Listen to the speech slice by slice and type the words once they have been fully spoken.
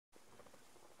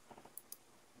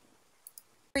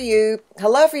you.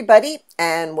 Hello, everybody,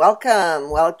 and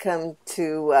welcome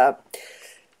to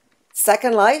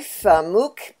Second Life,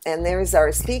 MOOC, and there's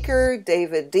our speaker,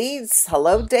 David Deeds.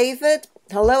 Hello, David.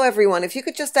 Hello, everyone. If you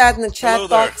could just add in the chat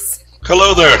box.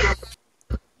 Hello there.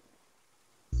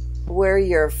 Where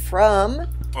you're from.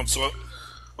 I'm so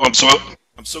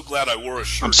glad I wore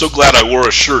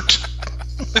a shirt.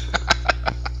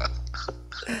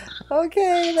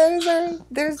 Okay,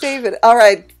 there's David. All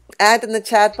right, add in the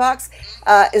chat box.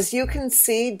 As you can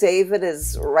see, David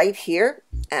is right here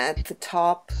at the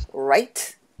top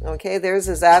right. Okay, there's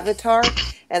his avatar,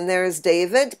 and there's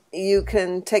David. You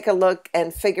can take a look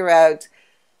and figure out,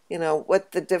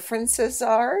 what the differences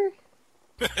are.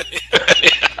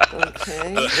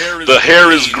 Okay. The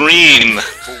hair is green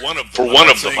for one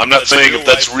of them. I'm not saying if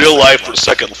that's real life or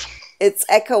Second Life. It's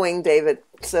echoing, David.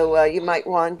 So you might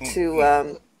want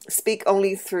to speak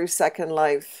only through Second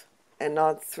Life and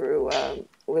not through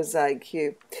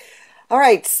WizIQ. All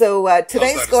right. So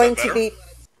today's going to be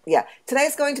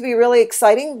really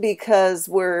exciting because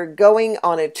we're going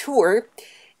on a tour.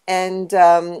 And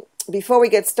before we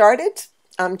get started,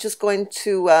 I'm just going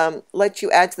to let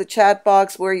you add to the chat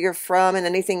box where you're from and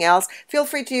anything else. Feel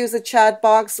free to use the chat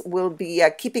box. We'll be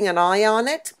keeping an eye on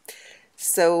it.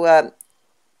 So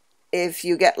if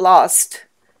you get lost,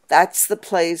 that's the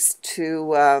place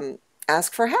to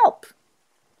ask for help.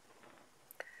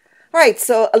 All right,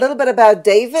 so a little bit about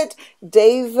David.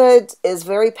 David is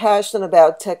very passionate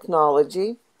about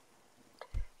technology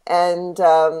and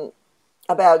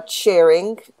about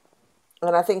sharing.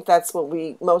 And I think that's what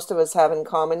most of us have in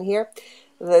common here,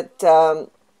 that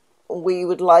we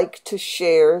would like to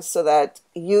share so that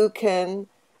you can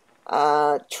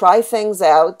try things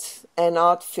out and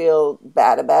not feel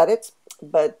bad about it,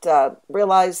 but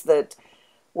realize that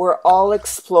we're all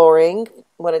exploring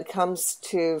when it comes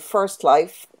to First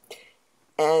Life,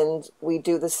 and we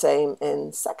do the same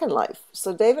in Second Life.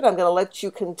 So David, I'm going to let you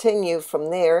continue from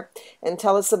there and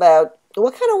tell us about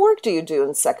what kind of work do you do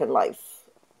in Second Life?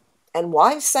 And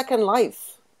why Second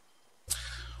Life?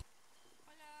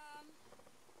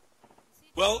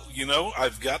 Well,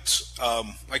 I've got,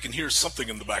 I can hear something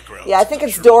in the background. Yeah, I think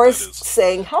it's Doris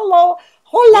saying, hello,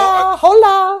 hola,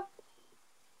 hola.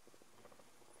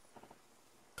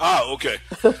 Okay.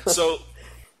 So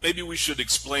maybe we should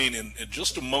explain in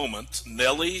just a moment.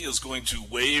 Nellie is going to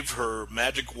wave her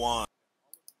magic wand,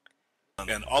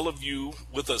 and all of you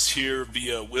with us here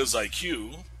via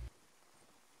WizIQ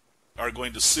are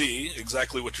going to see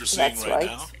exactly what you're seeing right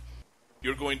now.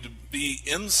 You're going to be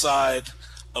inside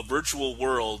a virtual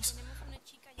world,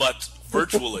 but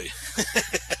virtually.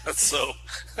 So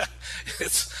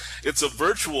it's a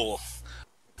virtual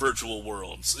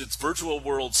world. It's virtual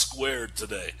world squared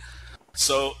today.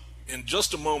 So in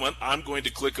just a moment, I'm going to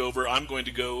click over. I'm going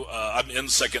to go. I'm in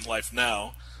Second Life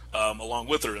now, along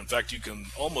with her. In fact, you can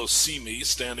almost see me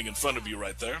standing in front of you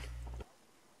right there.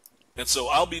 And so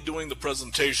I'll be doing the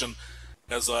presentation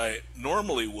as I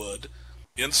normally would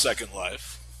in Second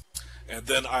Life, and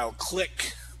then I'll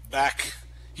click back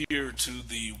here to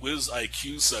the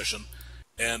WizIQ session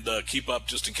and keep up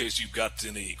just in case you've got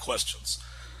any questions.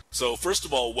 So first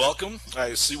of all, welcome.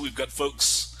 I see we've got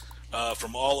folks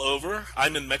from all over.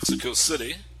 I'm in Mexico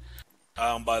City,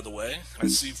 by the way. I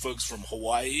see folks from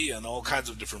Hawaii and all kinds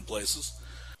of different places.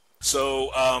 So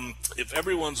if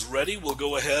everyone's ready, we'll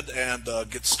go ahead and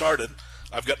get started.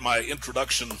 I've got my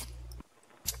introduction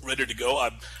ready to go.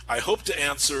 I hope to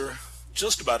answer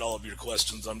just about all of your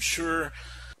questions. I'm sure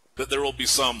that there will be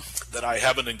some that I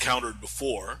haven't encountered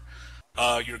before.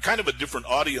 You're kind of a different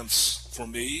audience for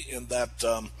me in that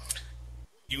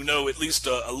you know at least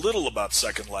a little about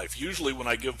Second Life. Usually when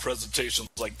I give presentations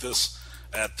like this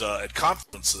at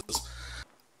conferences,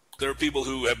 there are people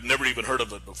who have never even heard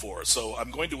of it before. So I'm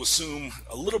going to assume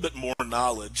a little bit more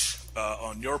knowledge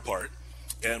on your part,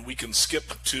 and we can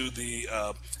skip to the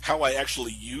how I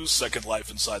actually use Second Life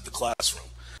inside the classroom.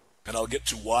 And I'll get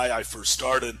to why I first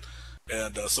started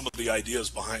and some of the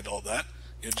ideas behind all that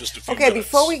in just a few minutes. Okay,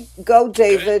 before we go,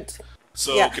 David. Okay.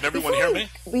 So can everyone hear me?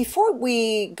 Before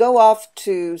we go off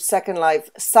to Second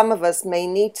Life, some of us may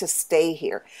need to stay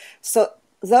here. So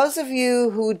those of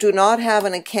you who do not have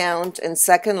an account in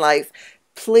Second Life,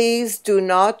 please do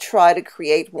not try to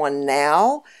create one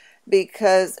now,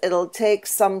 because it'll take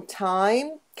some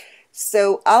time.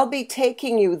 So I'll be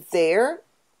taking you there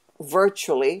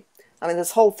virtually. I mean,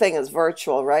 this whole thing is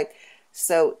virtual, right?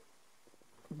 So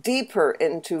deeper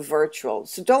into virtual.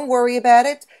 So don't worry about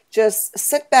it. Just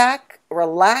sit back,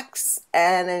 relax,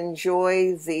 and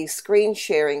enjoy the screen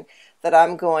sharing that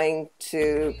I'm going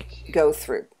to go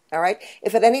through. All right.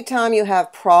 If at any time you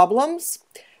have problems,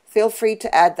 feel free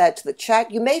to add that to the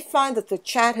chat. You may find that the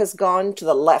chat has gone to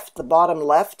the left, the bottom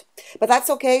left, but that's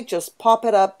okay. Just pop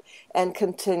it up and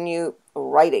continue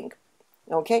writing.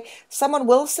 Okay, someone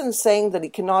Wilson saying that he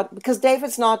cannot, because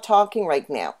David's not talking right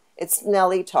now. It's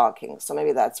Nellie talking, so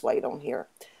maybe that's why you don't hear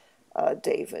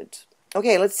David.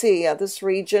 Okay, let's see. This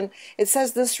region, it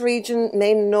says this region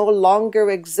may no longer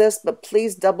exist, but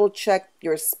please double check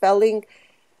your spelling.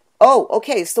 Oh,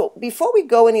 okay, so before we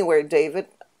go anywhere, David,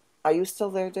 are you still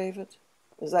there, David?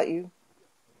 Is that you?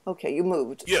 Okay, you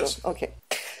moved. Yes. So, okay,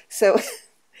 so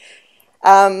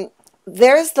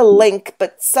there's the link,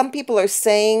 but some people are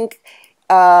saying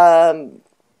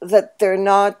that they're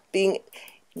not being,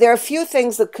 there are a few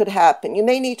things that could happen. You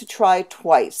may need to try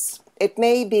twice. It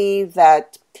may be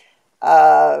that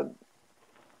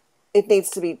it needs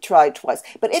to be tried twice.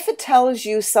 But if it tells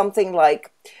you something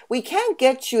like, we can't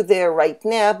get you there right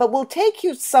now, but we'll take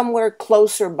you somewhere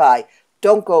closer by,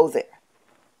 don't go there.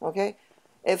 Okay?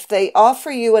 If they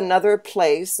offer you another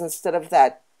place instead of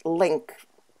that link,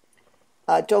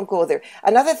 don't go there.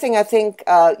 Another thing, I think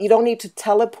you don't need to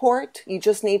teleport. You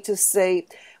just need to say,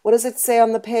 what does it say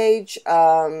on the page?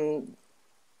 Do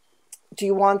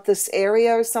you want this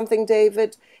area or something,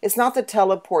 David? It's not the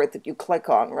teleport that you click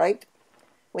on, right?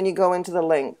 When you go into the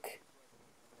link.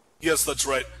 Yes, that's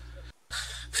right.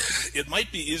 It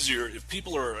might be easier if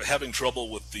people are having trouble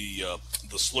with the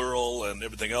slurl and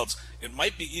everything else. It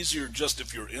might be easier just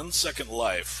if you're in Second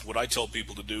Life. What I tell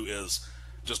people to do is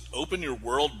just open your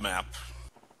world map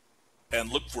and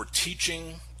look for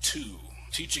Teaching 2.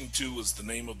 Teaching 2 is the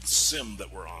name of the sim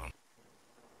that we're on.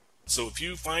 So if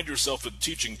you find yourself in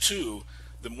Teaching 2,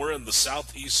 then we're in the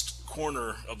southeast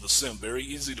corner of the sim. Very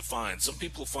easy to find. Some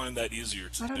people find that easier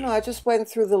to do. I don't know. I just went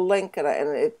through the link and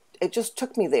it just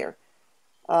took me there.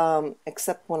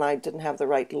 Except when I didn't have the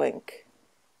right link.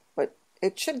 But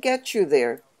it should get you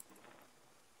there.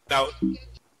 Now,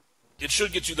 it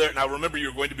should get you there. Now, remember,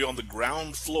 you're going to be on the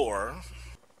ground floor.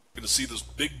 You're going to see this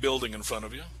big building in front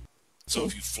of you. So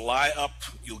if you fly up,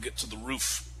 you'll get to the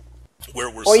roof where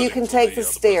we're Or sitting. you can take the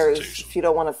stairs if you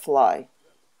don't want to fly.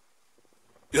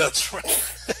 Yeah, that's right.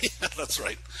 Yeah, that's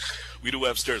right. We do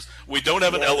have stairs. We don't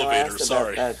have an elevator.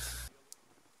 Sorry.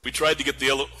 We tried to get the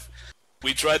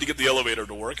elevator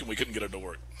to work, and we couldn't get it to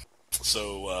work.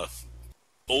 So,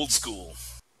 old school.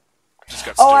 Just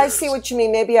got Oh, I stairs. see what you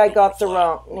mean. Maybe I got the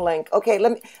wrong link. Okay,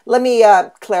 let me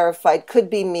clarify. It could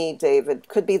be me, David.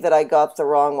 Could be that I got the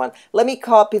wrong one. Let me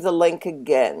copy the link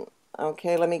again.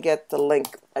 Okay, let me get the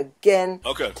link again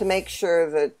to make sure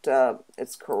that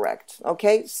it's correct.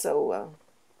 Okay, so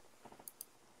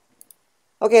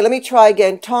okay, let me try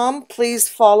again. Tom, please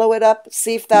follow it up.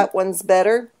 See if that one's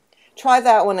better. Try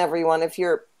that one, everyone, if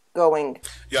you're going.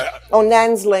 Yeah. Oh,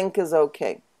 Nan's link is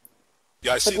okay.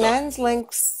 Yeah, I see but Nan's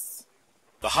links.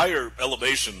 The higher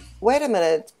elevation. Wait a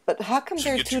minute, but how come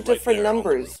there are two different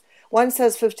numbers? One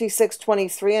says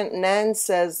 5623 and Nan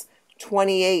says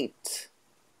 28.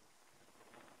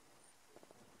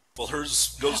 Well,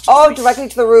 hers goes to the roof. Directly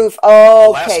to the roof.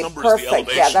 Oh, okay, perfect.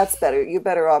 The yeah, that's better. You're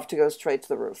better off to go straight to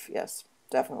the roof. Yes,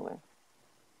 definitely.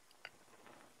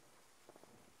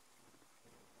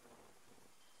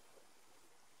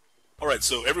 All right,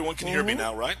 so everyone can hear me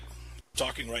now, right?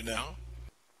 Talking right now.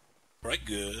 All right,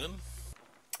 good.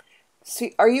 So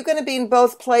are you going to be in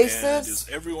both places? And is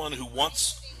everyone who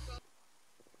wants...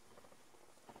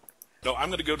 No, I'm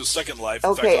going to go to Second Life.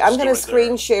 Okay, I'm going to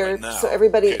screen share so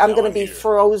everybody... I'm going to be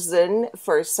frozen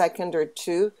for a second or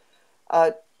two.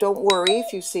 Don't worry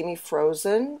if you see me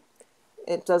frozen.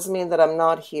 It doesn't mean that I'm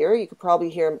not here. You could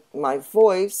probably hear my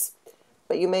voice,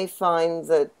 but you may find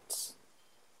that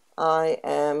I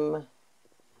am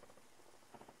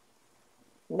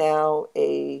now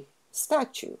a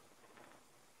statue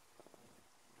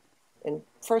in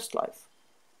First Life.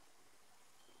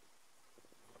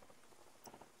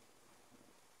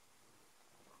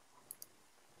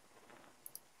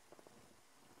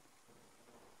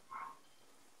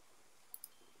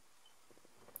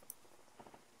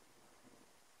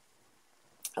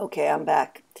 Okay, I'm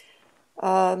back.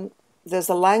 There's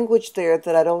a language there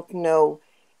that I don't know.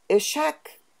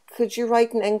 Ishak, could you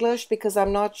write in English? Because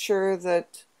I'm not sure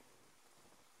that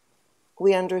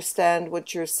we understand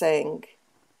what you're saying.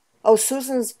 Oh,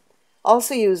 Susan's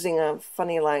also using a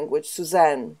funny language.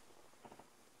 Suzanne.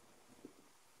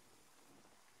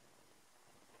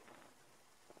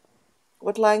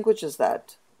 What language is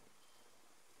that?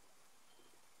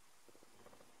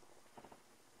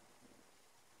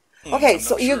 Okay,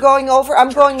 so you're going over.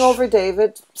 I'm going over,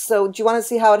 David. So do you want to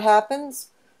see how it happens?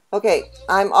 Okay,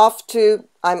 I'm off to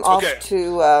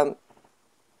the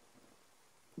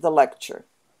lecture.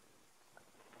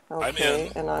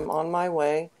 Okay, and I'm on my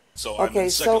way. So I'm Okay, in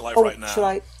Second so, Life oh, right should now.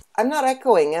 I? I'm not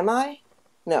echoing, am I?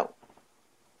 No.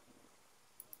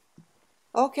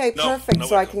 Okay, No, perfect. no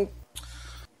So I echo. can,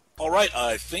 All right,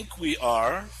 I think we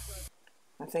are.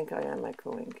 I think I am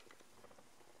echoing.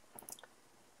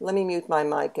 Let me mute my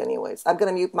mic anyways. I'm going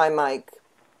to mute my mic.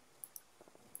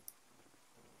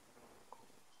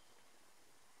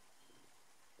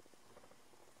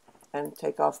 And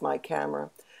take off my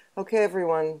camera. Okay,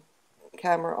 everyone,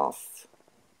 camera off.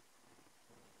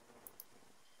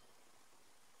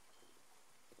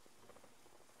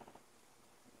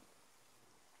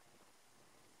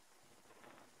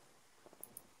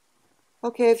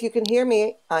 Okay, if you can hear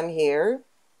me, I'm here.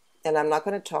 And I'm not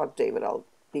going to talk, David. I'll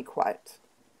be quiet.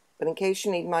 But in case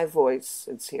you need my voice,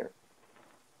 it's here.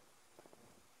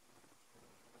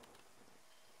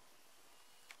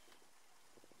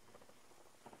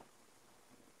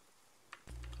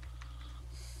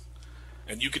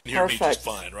 And you can hear me just Perfect.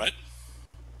 fine, right?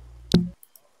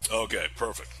 Okay,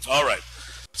 perfect. All right.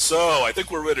 So I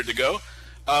think we're ready to go.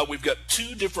 We've got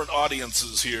two different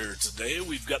audiences here today.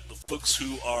 We've got the folks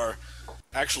who are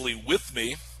actually with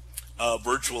me,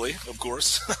 virtually, of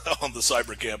course, on the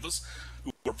cyber campus,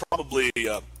 who are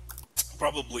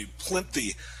probably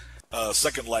plenty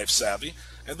Second Life savvy.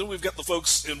 And then we've got the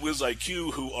folks in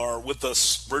WizIQ who are with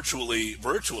us virtually,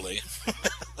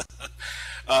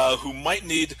 who might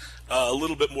need a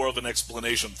little bit more of an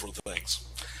explanation for things.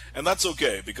 And that's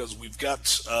okay, because we've got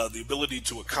the ability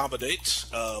to accommodate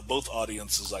both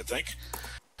audiences, I think.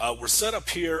 We're set up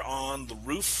here on the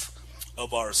roof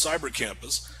of our cyber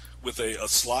campus with a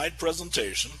slide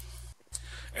presentation.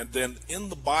 And then in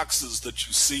the boxes that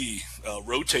you see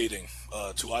rotating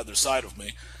to either side of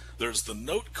me, there's the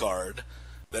note card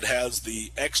that has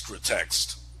the extra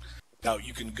text. Now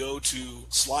you can go to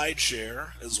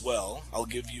SlideShare as well. I'll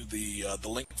give you the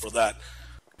link for that.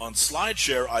 On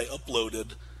SlideShare, I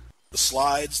uploaded the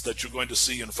slides that you're going to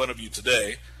see in front of you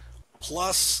today,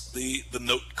 plus the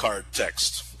note card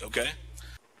text. Okay,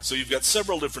 so you've got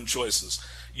several different choices.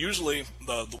 Usually,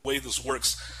 the way this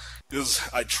works is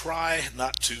I try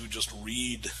not to just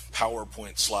read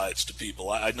PowerPoint slides to people.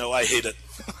 I know I hate it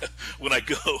when I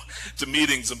go to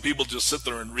meetings and people just sit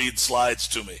there and read slides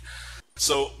to me.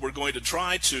 So we're going to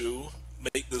try to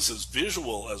make this as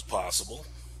visual as possible.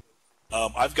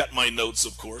 I've got my notes,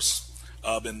 of course,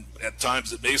 and at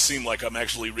times it may seem like I'm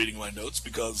actually reading my notes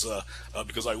because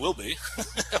I will be.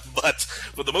 But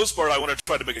for the most part, I want to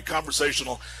try to make it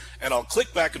conversational, and I'll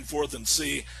click back and forth and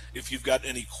see if you've got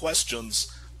any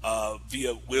questions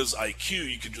via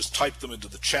WizIQ. You can just type them into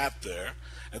the chat there,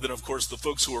 and then of course the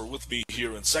folks who are with me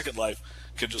here in Second Life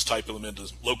can just type them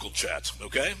into local chat.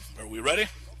 Okay, are we ready?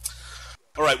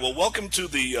 All right, well, welcome to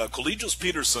the Colegios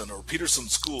Peterson, or Peterson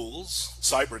Schools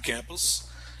Cyber Campus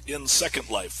in Second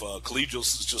Life.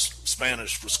 Colegios is just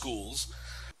Spanish for schools.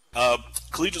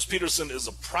 Colegios Peterson is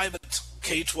a private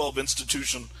K-12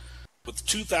 institution with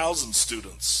 2,000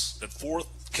 students at 4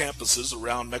 campuses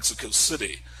around Mexico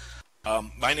City.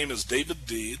 My name is David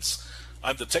Deeds.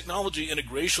 I'm the Technology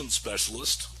Integration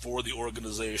Specialist for the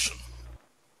organization.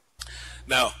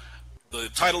 Now, the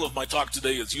title of my talk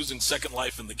today is Using Second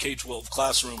Life in the K-12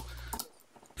 Classroom.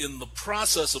 In the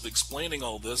process of explaining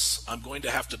all this, I'm going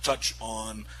to have to touch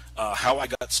on how I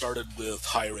got started with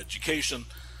higher education,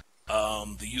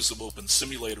 the use of Open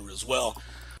Simulator as well.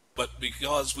 But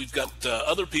because we've got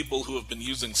other people who have been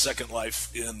using Second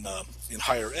Life in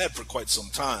higher ed for quite some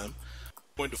time, I'm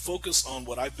going to focus on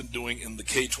what I've been doing in the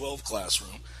K-12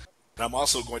 classroom. And I'm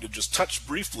also going to just touch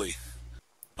briefly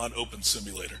on Open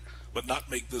Simulator, but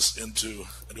not make this into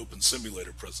an Open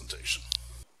Simulator presentation.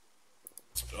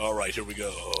 All right, here we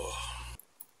go.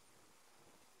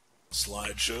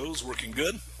 Slideshows working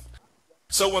good.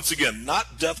 So once again,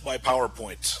 not death by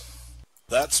PowerPoint.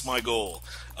 That's my goal.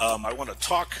 I want to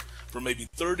talk for maybe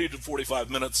 30 to 45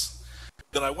 minutes.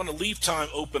 Then I want to leave time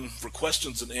open for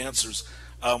questions and answers.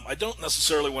 I don't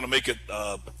necessarily want to make it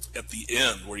at the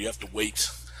end where you have to wait.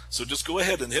 So just go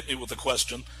ahead and hit me with a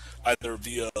question, either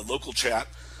via local chat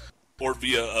or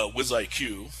via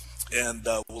WizIQ, and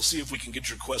we'll see if we can get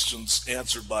your questions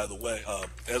answered by the way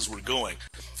as we're going.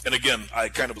 And again, I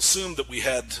kind of assumed that we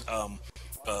had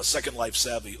a Second Life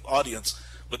savvy audience,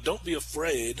 but don't be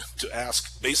afraid to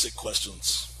ask basic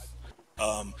questions.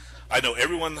 I know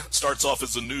everyone starts off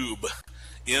as a noob,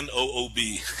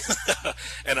 N-O-O-B,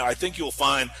 and I think you'll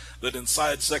find that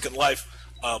inside Second Life,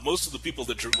 most of the people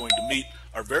that you're going to meet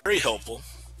are very helpful,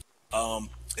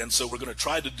 and so we're going to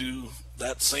try to do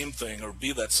that same thing, or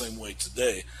be that same way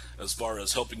today, as far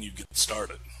as helping you get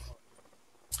started.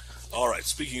 All right,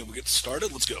 speaking of get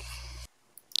started, let's go.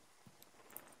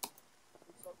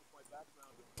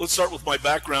 let's start with my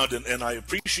background, and I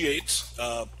appreciate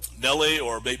Nellie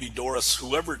or maybe Doris,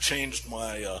 whoever changed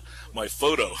my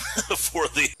photo for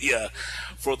the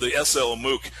SL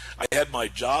MOOC. I had my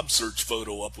job search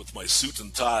photo up with my suit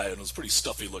and tie, and it was pretty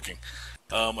stuffy looking.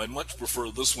 I much prefer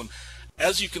this one.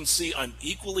 As you can see, I'm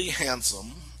equally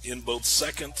handsome in both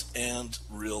second and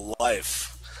real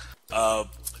life.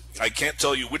 I can't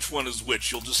tell you which one is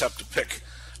which. You'll just have to pick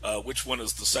which one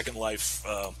is the Second Life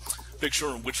picture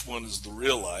and which one is the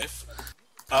real life.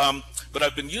 But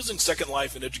I've been using Second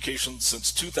Life in education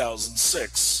since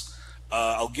 2006.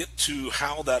 I'll get to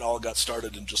how that all got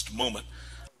started in just a moment.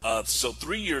 So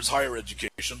 3 years higher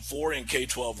education, 4 in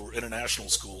K-12 or international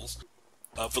schools.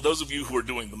 For those of you who are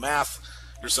doing the math,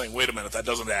 you're saying, wait a minute, that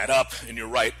doesn't add up, and you're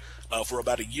right. For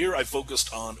about a year, I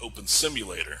focused on Open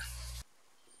Simulator.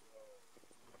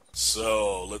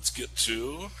 So let's get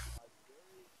to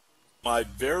my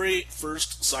very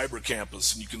first cyber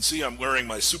campus, and you can see I'm wearing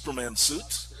my Superman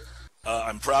suit.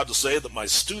 I'm proud to say that my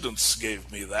students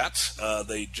gave me that.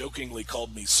 They jokingly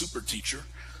called me Super Teacher,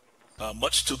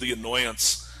 much to the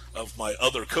annoyance of my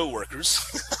other coworkers.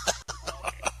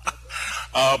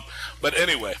 But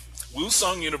anyway,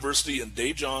 Woosung University in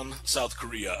Daejeon, South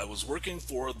Korea. I was working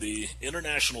for the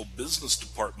International Business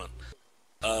Department.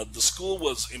 The school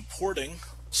was importing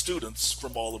students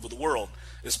from all over the world,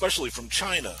 especially from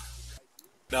China.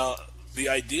 Now, the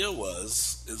idea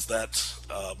is that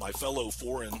my fellow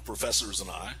foreign professors and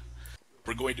I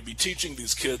were going to be teaching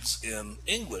these kids in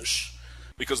English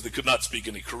because they could not speak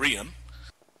any Korean.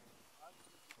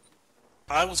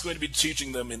 I was going to be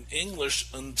teaching them in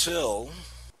English until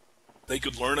they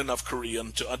could learn enough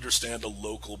Korean to understand a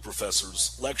local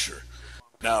professor's lecture.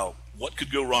 Now, what could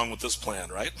go wrong with this plan,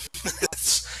 right?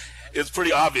 It's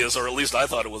pretty obvious, or at least I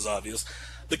thought it was obvious.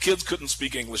 The kids couldn't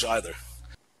speak English either.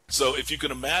 So if you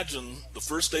can imagine the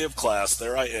first day of class,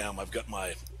 there I am. I've got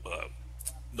my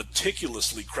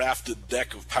meticulously crafted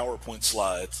deck of PowerPoint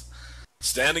slides,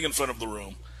 standing in front of the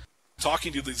room,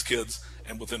 talking to these kids,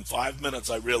 and within 5 minutes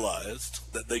I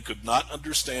realized that they could not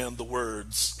understand the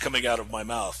words coming out of my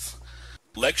mouth.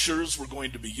 Lectures were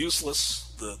going to be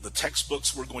useless. The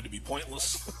textbooks were going to be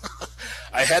pointless.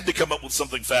 I had to come up with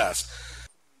something fast.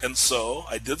 And so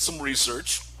I did some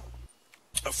research.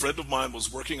 A friend of mine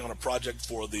was working on a project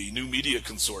for the New Media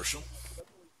Consortium,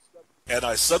 and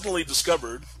I suddenly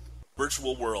discovered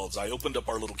virtual worlds. I opened up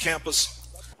our little campus,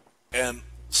 and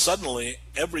suddenly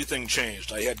everything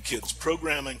changed. I had kids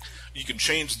programming. You can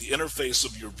change the interface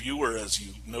of your viewer, as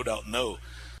you no doubt know,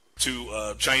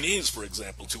 to Chinese, for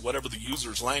example, to whatever the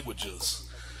user's language is.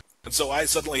 And so I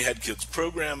suddenly had kids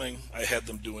programming. I had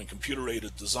them doing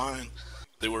computer-aided design.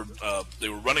 They were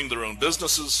running their own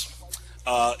businesses.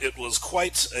 It was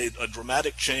quite a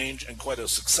dramatic change and quite a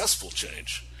successful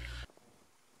change.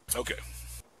 Okay.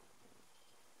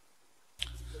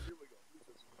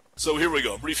 So here we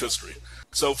go, brief history.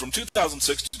 So from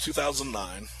 2006 to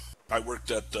 2009, I worked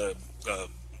at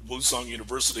Woosung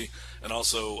University and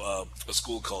also a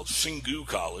school called Xingu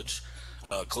College,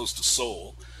 close to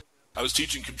Seoul. I was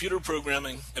teaching computer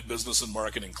programming and business and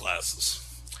marketing classes.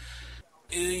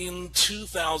 In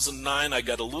 2009, I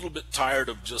got a little bit tired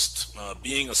of just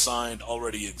being assigned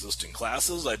already existing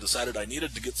classes. I decided I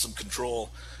needed to get some control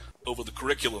over the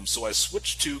curriculum, so I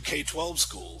switched to K-12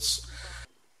 schools.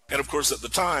 And of course, at the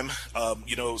time,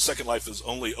 Second Life is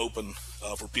only open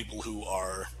for people who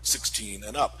are 16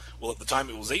 and up. Well, at the time,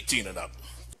 it was 18 and up.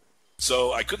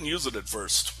 So I couldn't use it at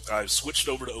first. I switched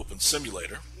over to Open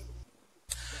Simulator.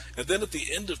 And then at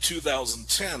the end of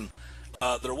 2010,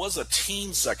 there was a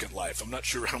teen Second Life. I'm not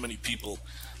sure how many people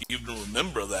even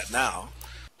remember that now.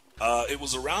 It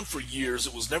was around for years.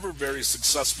 It was never very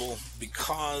successful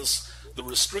because the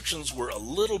restrictions were a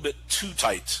little bit too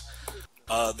tight.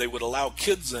 They would allow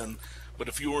kids in, but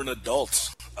if you were an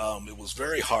adult, it was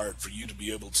very hard for you to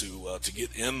be able to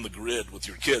get in the grid with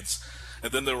your kids.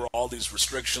 And then there were all these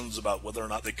restrictions about whether or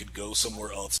not they could go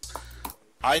somewhere else.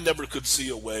 I never could see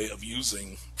a way of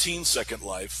using Teen Second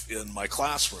Life in my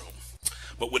classroom.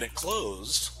 But when it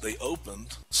closed, they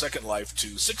opened Second Life to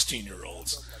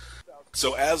 16-year-olds.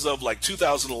 So as of like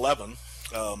 2011,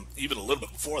 even a little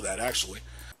bit before that actually,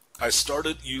 I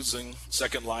started using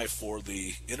Second Life for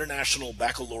the International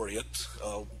Baccalaureate.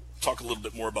 I'll talk a little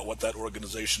bit more about what that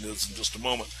organization is in just a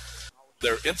moment.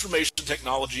 Their Information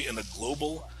Technology in a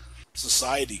Global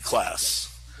Society class.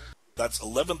 That's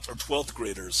 11th or 12th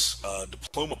graders.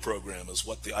 Diploma program is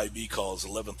what the IB calls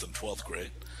 11th and 12th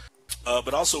grade.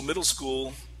 But also middle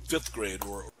school, 5th grade.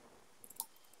 Or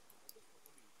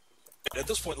at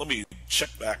this point, let me check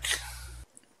back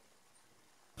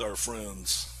with our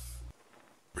friends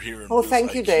here in Oh,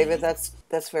 thank you, IQ. David.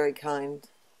 That's very kind.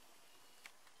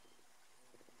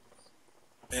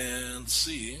 and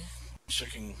see,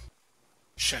 checking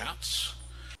chat,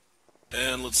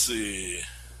 and let's see.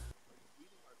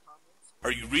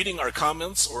 Are you reading our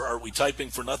comments, or are we typing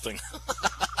for nothing?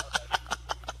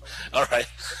 All right.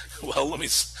 Well, let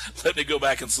me go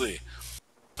back and see.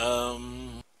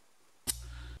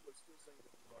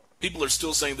 People are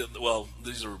still saying that. Well,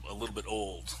 these are a little bit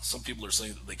old. Some people are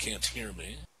saying that they can't hear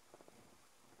me.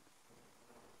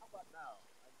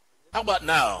 How about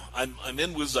now? I'm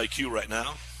in WizIQ right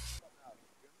now.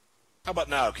 How about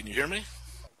now? Can you hear me?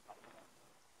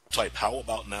 Type "How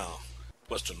about now?"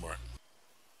 question mark.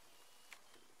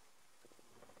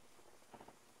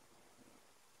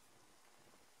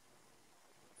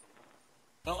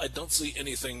 Well, I don't see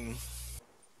anything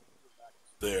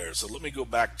there. So let me go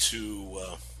back to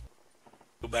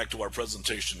our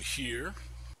presentation here.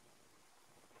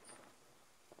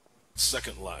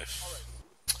 Second Life.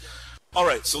 All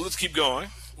right, so let's keep going.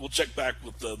 We'll check back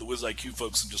with the WizIQ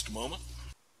folks in just a moment.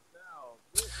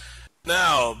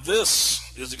 Now, this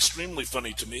is extremely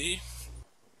funny to me.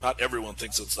 Not everyone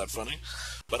thinks it's that funny,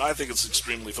 but I think it's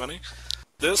extremely funny.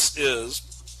 This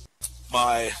is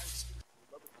my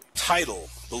title,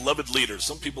 Beloved Leader.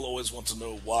 Some people always want to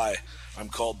know why I'm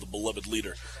called the Beloved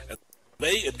Leader. And the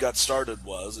way it got started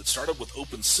was, it started with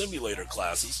Open Simulator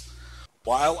classes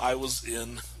while I was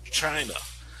in China.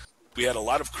 We had a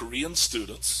lot of Korean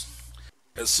students.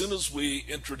 As soon as we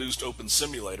introduced Open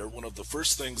Simulator, one of the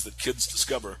first things that kids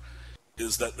discover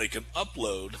is that they can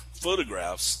upload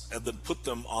photographs and then put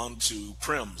them onto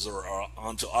prims or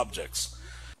onto objects.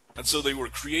 And so they were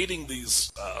creating these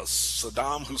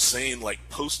Saddam Hussein-like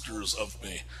posters of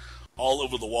me all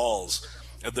over the walls.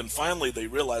 And then finally they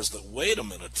realized that, wait a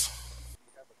minute,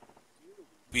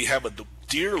 we have a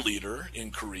dear leader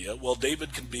in Korea. Well,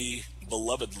 David can be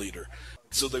beloved leader.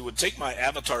 So they would take my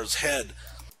avatar's head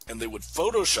and they would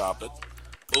Photoshop it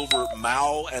over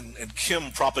Mao and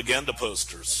Kim propaganda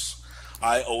posters.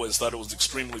 I always thought it was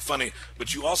extremely funny.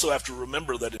 But you also have to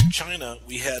remember that in China,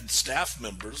 we had staff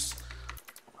members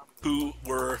who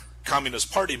were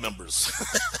Communist Party members.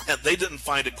 And they didn't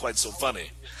find it quite so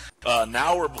funny.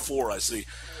 Now or before, I see.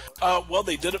 Well,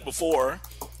 they did it before.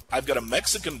 I've got a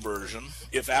Mexican version.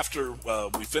 If after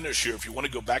we finish here, if you want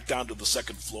to go back down to the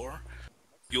second floor,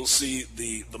 you'll see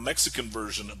the Mexican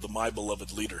version of the My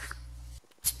Beloved Leader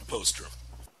poster.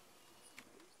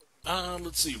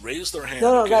 Let's see, raise their hand.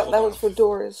 No, okay, that was for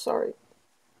Doris, sorry.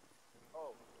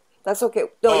 That's okay.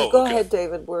 No, go ahead,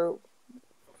 David.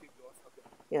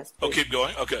 Yes. Please. Oh, keep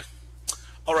going? Okay.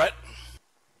 All right.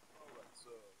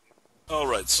 All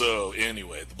right, so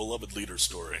anyway, the Beloved Leader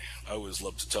story. I always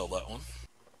love to tell that one.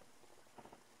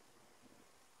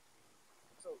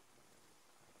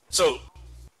 So,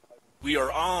 we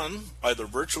are on, either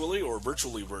virtually or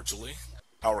virtually,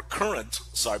 our current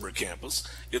cyber campus.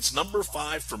 It's number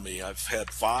 5 for me. I've had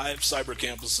 5 cyber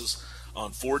campuses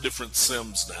on 4 different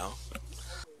sims now.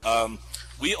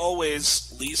 We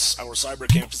always lease our cyber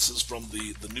campuses from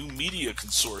the New Media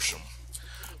Consortium.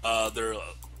 There are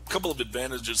a couple of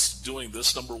advantages to doing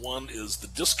this. Number 1 is the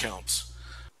discount.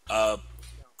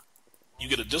 You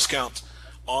get a discount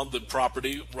on the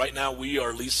property. Right now we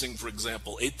are leasing, for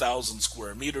example, 8,000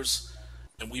 square meters,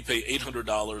 and we pay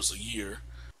 $800 a year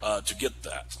to get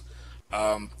that.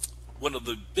 One of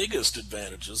the biggest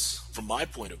advantages, from my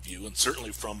point of view, and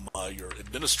certainly from your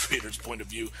administrator's point of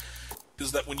view,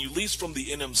 is that when you lease from the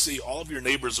NMC, all of your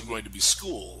neighbors are going to be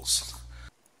schools.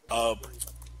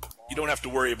 You don't have to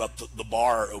worry about the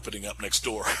bar opening up next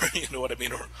door. You know what I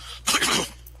mean? Or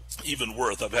even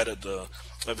worse, I've had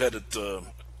it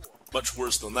much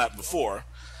worse than that before.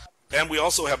 And we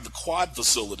also have the quad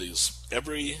facilities.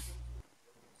 Every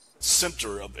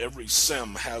center of every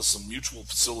sim has some mutual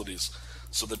facilities,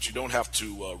 so that you don't have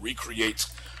to recreate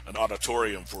an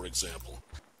auditorium, for example.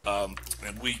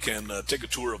 And we can take a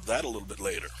tour of that a little bit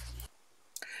later.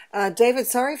 David,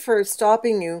 sorry for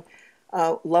stopping you.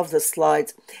 Love the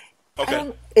slides.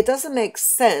 Okay. It doesn't make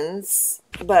sense,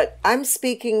 but I'm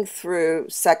speaking through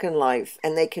Second Life,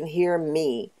 and they can hear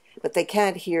me, but they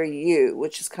can't hear you,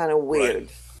 which is kind of weird.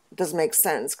 Right. It doesn't make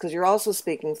sense, because you're also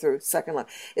speaking through Second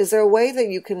Life. Is there a way that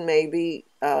you can maybe,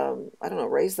 I don't know,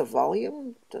 raise the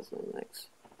volume? Doesn't make sense.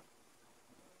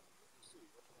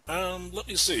 Let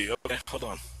me see. Okay, hold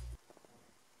on.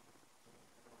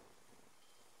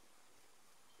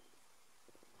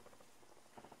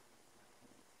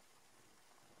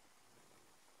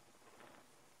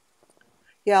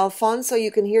 Yeah, Alfonso, you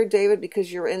can hear David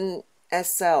because you're in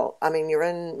SL. I mean,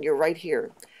 you're right here.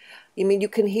 You mean you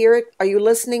can hear it? Are you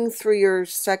listening through your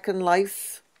Second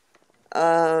Life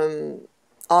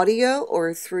audio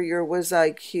or through your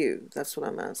WizIQ? That's what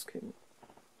I'm asking.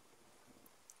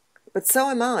 But so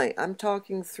am I. I'm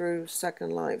talking through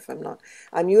Second Life. I'm not.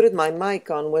 I muted my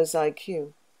mic on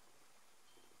WizIQ.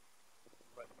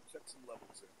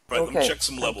 Right, let me Okay, check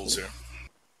some thank levels you. here.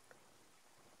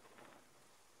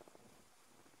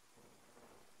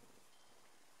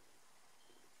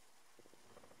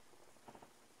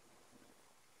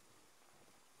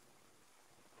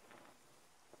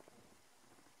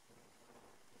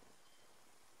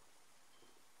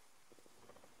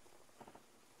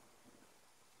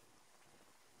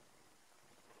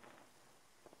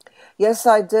 Yes,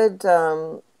 I did,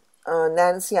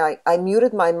 Nancy. I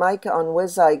muted my mic on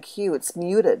WizIQ. It's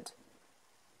muted.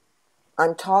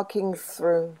 I'm talking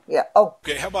through. Yeah. Oh,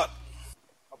 Okay, how about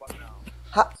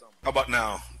ha,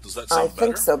 now? Does that I sound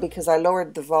think better? so because I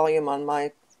lowered the volume on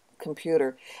my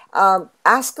computer.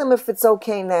 Ask them if it's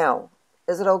okay now.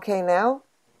 Is it okay now?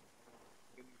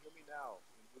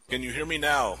 Can you hear me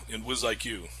now in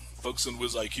WizIQ? Folks in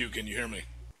WizIQ, can you hear me?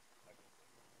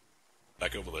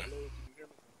 Back over there.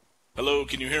 Hello,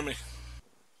 can you hear me?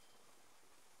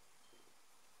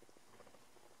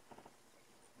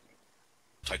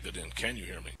 Type it in. Can you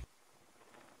hear me?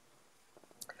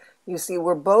 You see,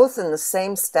 we're both in the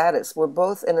same status. We're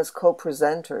both in as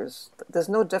co-presenters. There's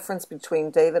no difference between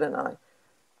David and I.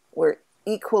 We're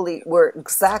exactly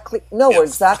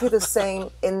the same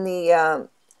in the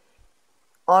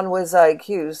on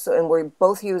WizIQ, so, and we're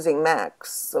both using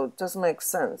Macs, so it doesn't make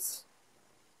sense.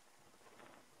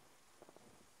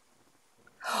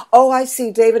 Oh, I see,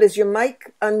 David. Is your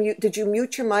mic unmute? Did you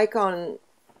mute your mic on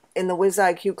in the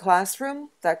WizIQ classroom?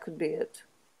 That could be it.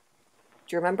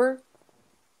 Do you remember?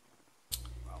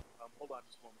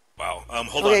 Wow.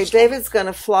 Hold on Okay, just a moment. David's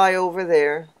gonna fly over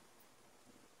there.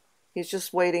 He's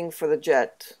just waiting for the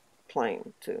jet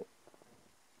plane to,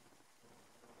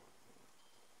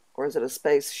 or is it a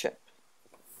spaceship?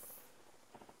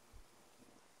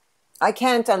 I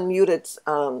can't unmute it,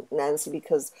 Nancy,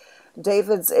 because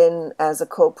David's in as a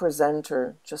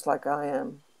co-presenter, just like I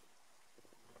am.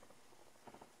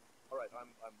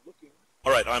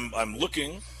 All right, I'm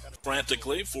looking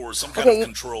frantically for some kind of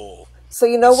control. So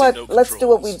you I know see what? no Let's do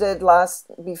what we controls.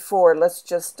 did before. Let's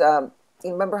just you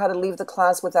remember how to leave the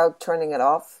class without turning it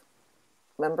off?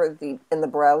 Remember in the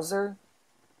browser,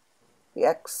 the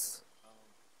X.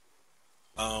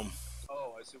 Oh,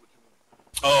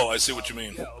 I see what you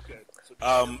mean. Yeah, okay.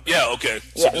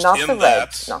 So Yeah, just not the in red,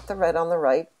 that. not the red on the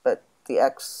right, but the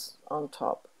X on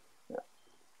top. Yeah.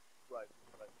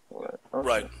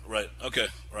 Right, right. Okay,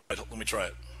 right. Let me try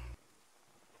it.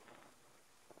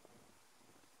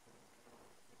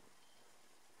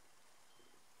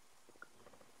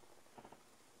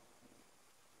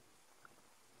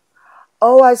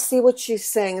 Oh, I see what she's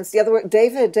saying. It's the other way.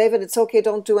 David, it's okay.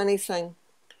 Don't do anything.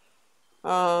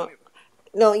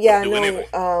 No, yeah, Don't do anything.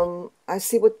 no. I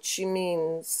see what she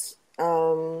means.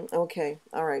 Okay,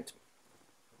 all right.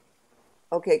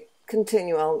 Okay,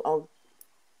 continue. I'll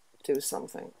do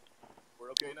something.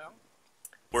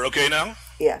 We're okay now?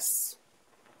 Yes.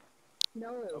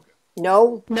 No.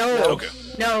 No? No. Okay.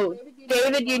 No.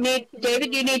 David, you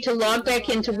need to log back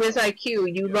into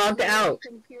WizIQ. You logged out.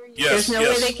 Yes, There's no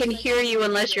way they can hear you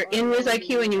unless you're in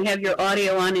WizIQ and you have your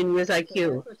audio on in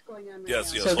WizIQ.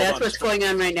 Yes. So that's what's going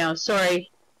on right now. Sorry.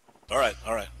 All right,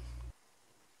 all right.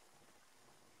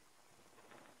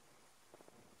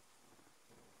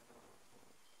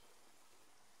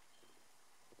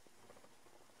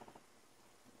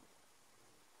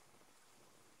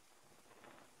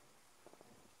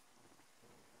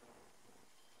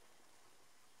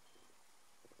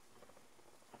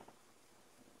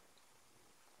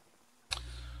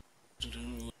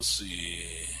 Let's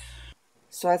see.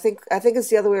 So I think it's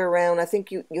the other way around. I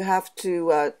think you have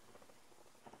to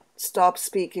stop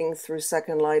speaking through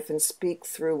Second Life and speak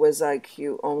through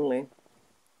WizIQ only.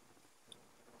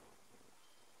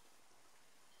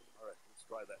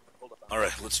 All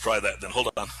right, let's try that then. Hold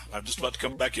on. I'm just about to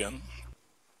come back in.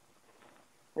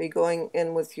 Are you going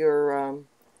in with your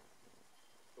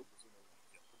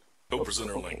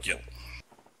Co-presenter link, yep.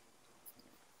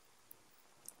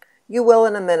 You will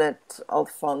in a minute,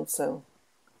 Alfonso.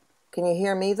 Can you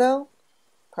hear me though?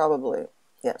 Probably.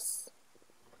 Yes.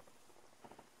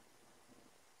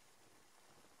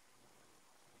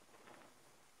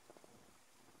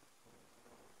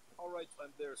 All right,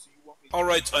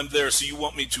 I'm there. So you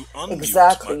want me to unmute?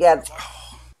 Exactly. Yeah.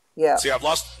 Yeah. See, I've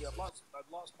lost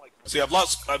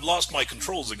my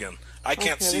controls again. I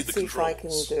can't see the controls.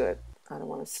 Let's see if I can do it. I don't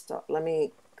want to stop. Let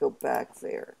me go back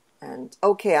there. And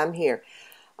okay, I'm here.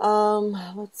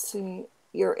 Let's see.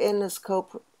 You're in as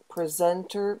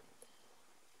co-presenter.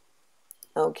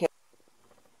 Okay.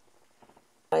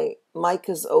 My mic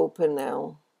is open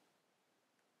now.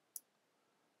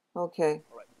 Okay.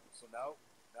 All right. So now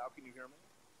can you hear me?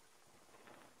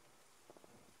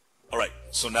 All right.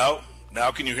 So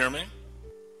now can you hear me?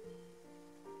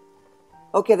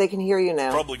 Okay, they can hear you now.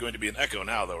 Probably going to be an echo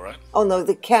now, though, right? Oh, no,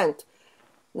 they can't.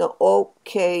 No,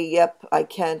 okay, yep, I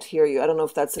can't hear you. I don't know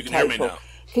if that's a You can typo. hear me now.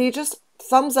 Can you just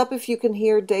thumbs up if you can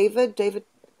hear David? David,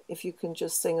 if you can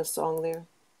just sing a song there.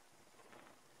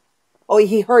 Oh,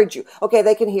 he heard you. Okay,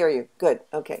 they can hear you. Good,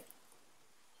 okay.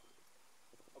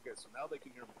 Okay, so now they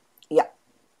can hear me. Yeah.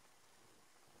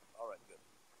 All right,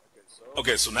 good.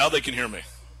 Okay, so now they can hear me.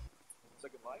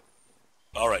 Second Life?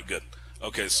 All right, good.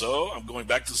 Okay, so I'm going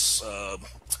back to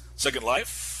Second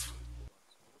Life.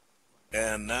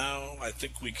 And now I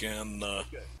think we can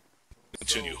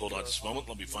continue. Hold on just a moment.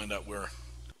 Let me find out where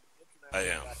I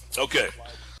am. Okay,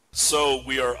 so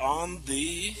we are on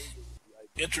the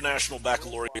International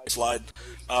Baccalaureate slide.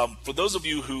 For those of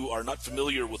you who are not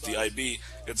familiar with the IB,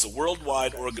 it's a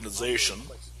worldwide organization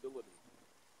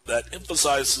that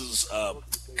emphasizes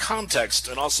context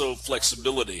and also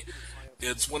flexibility.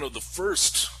 It's one of the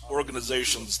first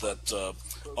organizations that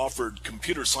offered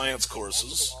computer science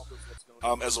courses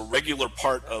as a regular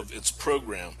part of its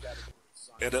program.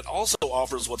 And it also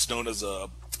offers what's known as a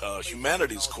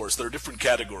humanities course. There are different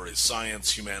categories: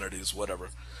 science, humanities, whatever.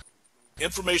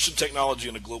 Information technology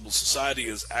in a global society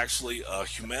is actually a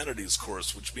humanities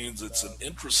course, which means it's an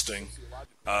interesting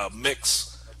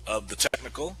mix of the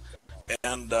technical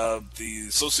and the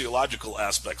sociological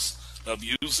aspects of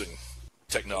using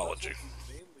technology.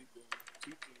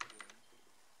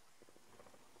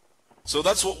 So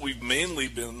that's what we've mainly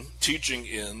been teaching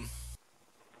in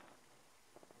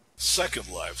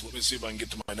Second Life. Let me see if I can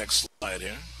get to my next slide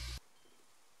here. There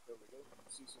we go.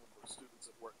 You can see some of our students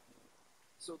at work.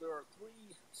 So there are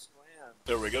three strands.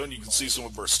 There we go, and you can see some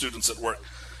of our students at work.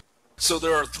 So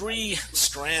there are three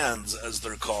strands, as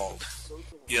they're called,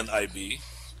 in IB.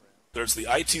 There's the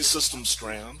IT system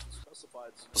strand,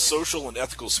 the social and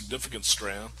ethical significance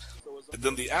strand, and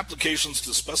then the applications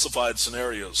to specified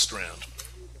scenarios strand.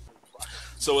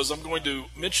 So as I'm going to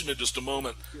mention in just a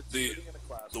moment, the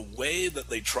way that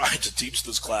they tried to teach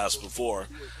this class before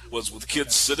was with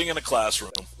kids sitting in a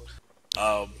classroom,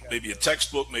 maybe a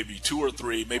textbook, maybe two or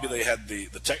three, maybe they had the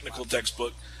technical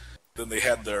textbook, then they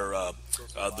had their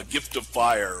the Gift of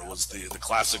Fire was the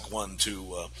classic one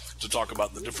to talk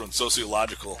about the different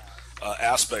sociological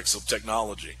aspects of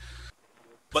technology.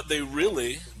 But they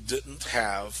really didn't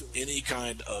have any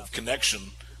kind of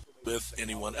connection with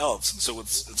anyone else, and so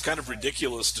it's kind of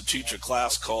ridiculous to teach a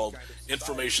class called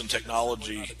Information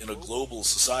Technology in a Global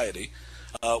Society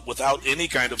without any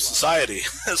kind of society,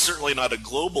 certainly not a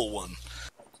global one.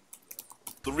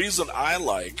 The reason I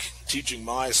like teaching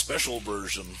my special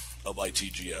version of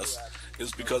ITGS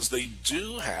is because they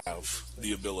do have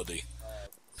the ability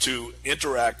to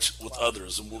interact with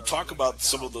others, and we'll talk about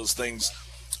some of those things,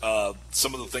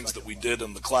 some of the things that we did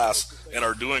in the class and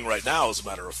are doing right now, as a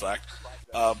matter of fact,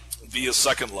 via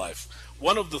Second Life.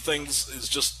 One of the things is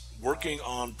just working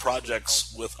on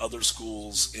projects with other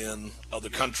schools in other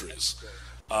countries.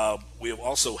 We have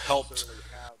also helped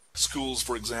schools,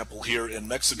 for example, here in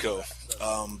Mexico.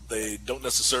 They don't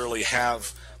necessarily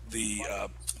have the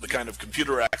kind of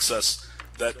computer access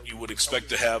that you would expect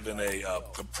to have in a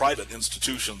private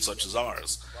institution such as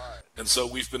ours. And so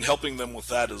we've been helping them with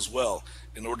that as well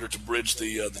in order to bridge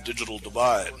the digital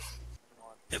divide.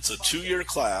 It's a 2-year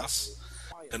class,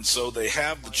 and so they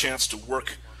have the chance to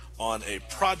work on a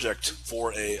project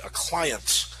for a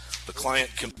client. The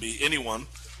client can be anyone,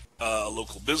 a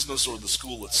local business or the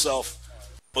school itself.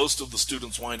 Most of the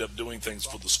students wind up doing things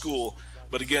for the school,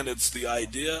 but again, it's the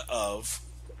idea of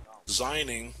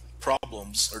designing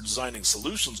problems or designing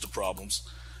solutions to problems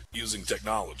using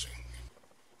technology.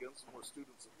 Again, some more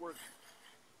students at work.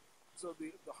 So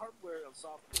the hardware and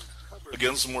software is covered.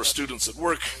 Again, some more students at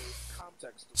work.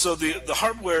 So the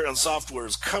hardware and software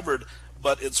is covered,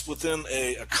 but it's within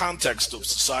a context of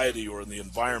society or in the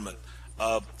environment.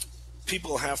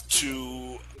 People have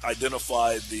to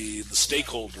identify the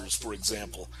stakeholders, for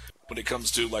example, when it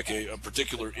comes to like a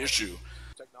particular issue.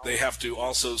 They have to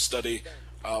also study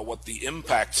what the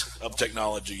impact of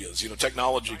technology is. You know,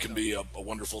 technology can be a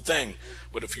wonderful thing,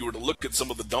 but if you were to look at some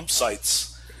of the dump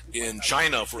sites in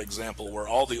China, for example, where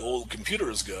all the old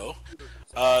computers go,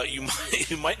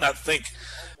 you might not think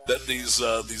that these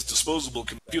disposable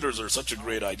computers are such a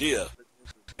great idea.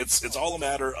 It's all a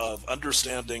matter of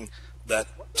understanding that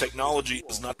technology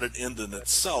is not an end in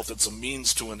itself; it's a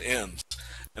means to an end.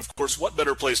 And of course, what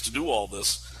better place to do all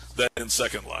this than in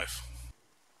Second Life?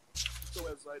 So,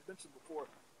 as I mentioned before,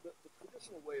 the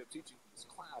traditional way of teaching this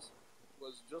class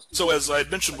So as I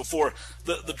had mentioned before,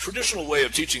 the traditional way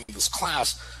of teaching this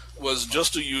class was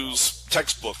just to use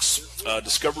textbooks,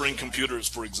 Discovering Computers,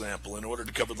 for example, in order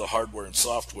to cover the hardware and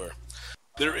software.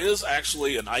 There is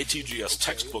actually an ITGS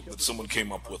textbook that someone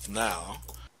came up with now.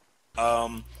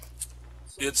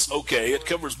 It's okay. It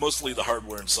covers mostly the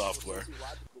hardware and software.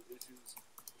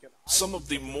 Some of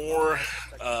the more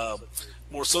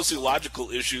sociological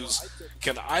issues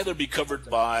can either be covered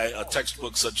by a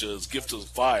textbook such as Gift of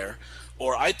Fire,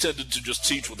 or I tended to just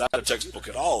teach without a textbook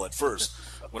at all at first.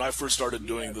 When I first started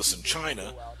doing this in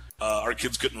China, our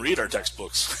kids couldn't read our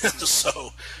textbooks. So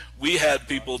we had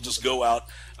people just go out,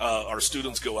 our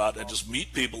students go out and just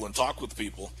meet people and talk with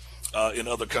people in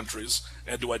other countries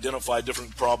and to identify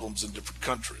different problems in different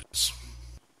countries.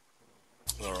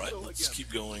 All right, let's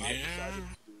keep going here.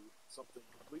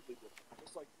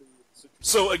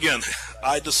 So again,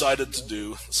 I decided to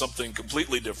do something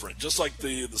completely different, just like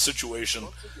the situation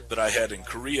that I had in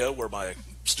Korea where my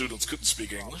students couldn't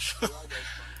speak English.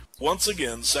 Once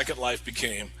again, Second Life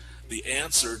became the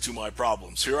answer to my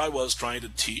problems. Here I was trying to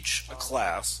teach a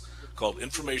class called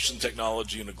Information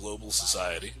Technology in a Global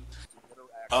Society,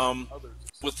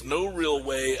 with no real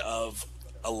way of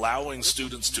allowing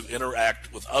students to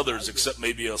interact with others except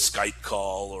maybe a Skype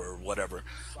call or whatever.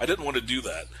 I didn't want to do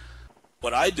that.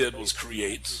 What I did was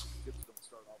create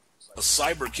a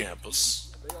cyber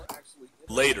campus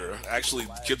later. Actually,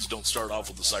 kids don't start off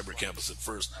with the cyber campus at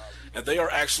first. And they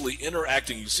are actually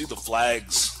interacting. You see the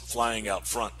flags flying out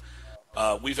front.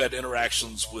 We've had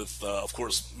interactions with, of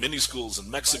course, many schools in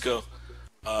Mexico.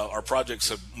 Our projects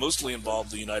have mostly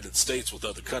involved the United States with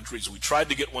other countries. We tried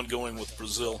to get one going with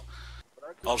Brazil.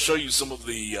 I'll show you some of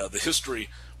the history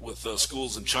with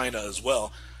schools in China as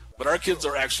well. But our kids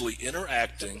are actually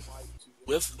interacting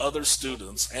with other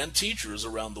students and teachers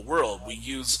around the world. We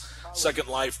use Second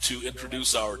Life to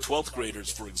introduce our 12th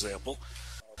graders, for example,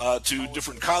 to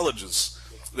different colleges.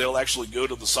 They'll actually go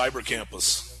to the cyber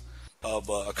campus of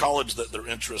a college that they're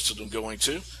interested in going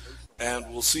to, and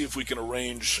we'll see if we can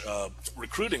arrange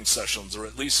recruiting sessions or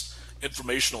at least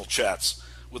informational chats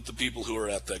with the people who are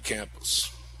at that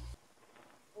campus.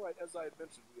 All right, as I had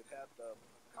mentioned, we had a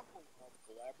couple of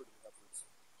collaborative efforts.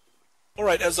 All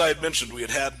right, as I had mentioned, we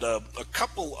had a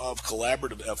couple of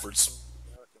collaborative efforts.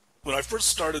 When I first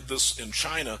started this in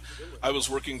China, I was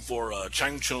working for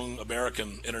Changchun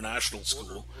American International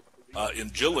School in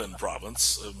Jilin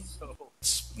province.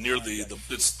 It's near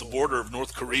it's the border of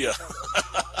North Korea.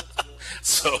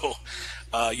 So,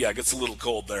 yeah, it gets a little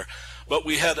cold there. But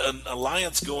we had an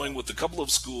alliance going with a couple of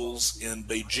schools in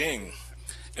Beijing.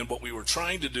 And what we were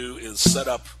trying to do is set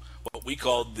up what we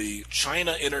called the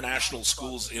China International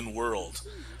Schools in World.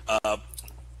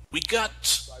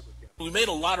 We made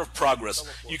a lot of progress.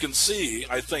 You can see,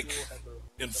 I think,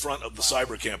 in front of the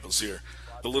cyber campus here,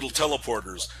 the little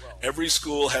teleporters. Every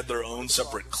school had their own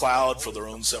separate cloud for their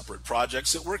own separate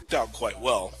projects. It worked out quite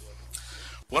well.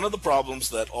 One of the problems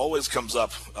that always comes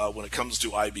up when it comes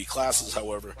to IB classes,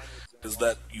 however, is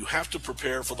that you have to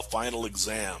prepare for the final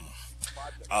exam.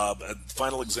 The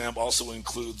final exam also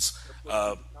includes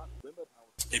a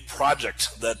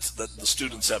project that the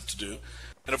students have to do.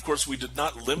 And of course, we did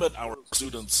not limit our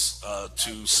students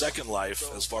to Second Life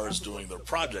as far as doing their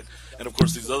project. And of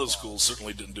course, these other schools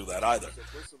certainly didn't do that either.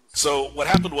 So what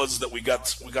happened was that we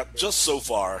got just so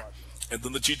far, and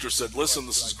then the teacher said, listen,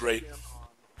 this is great,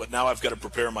 but now I've got to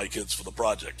prepare my kids for the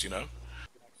project, you know?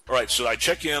 All right, should I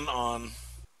check in on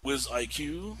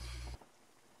WizIQ?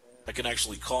 I can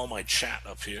actually call my chat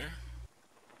up here.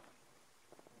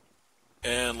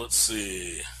 And let's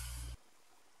see.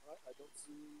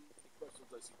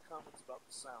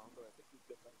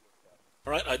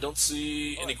 All right, I don't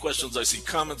see any questions. I see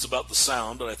comments about the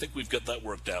sound, but I think we've got that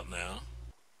worked out now.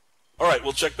 All right,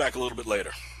 we'll check back a little bit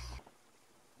later.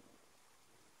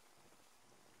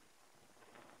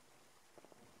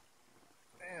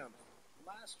 And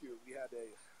last year we had a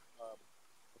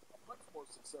much more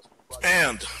successful project.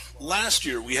 And last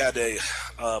year we had a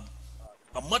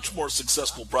much more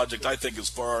successful project, I think, as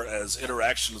far as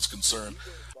interaction is concerned,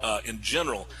 in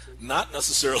general, not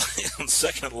necessarily in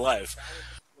Second Life.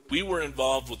 We were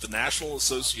involved with the National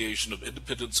Association of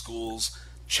Independent Schools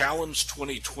Challenge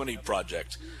 2020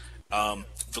 project.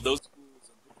 For those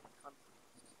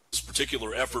this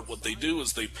particular effort, what they do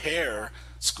is they pair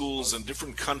schools in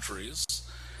different countries,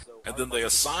 and then they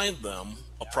assign them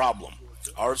a problem.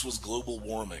 Ours was global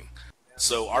warming.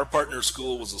 So our partner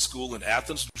school was a school in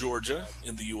Athens, Georgia,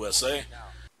 in the USA,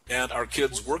 and our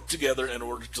kids worked together in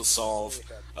order to solve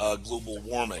global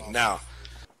warming. Now,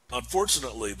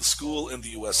 unfortunately, the school in the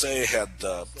USA had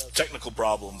technical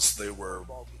problems. They were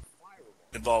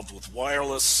involved with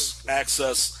wireless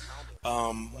access.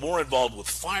 more involved with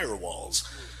firewalls.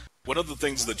 One of the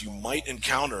things that you might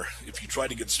encounter if you try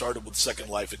to get started with Second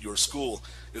Life at your school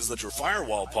is that your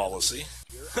firewall policy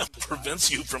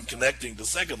prevents you from connecting to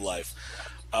Second Life.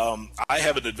 I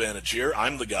have an advantage here.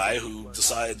 I'm the guy who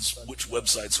decides which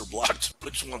websites are blocked,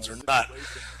 which ones are not.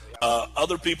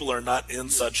 Other people are not in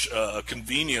such a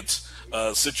convenient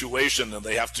situation, and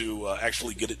they have to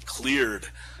actually get it cleared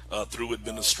through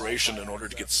administration in order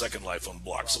to get Second Life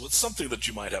unblocked. So it's something that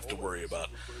you might have to worry about.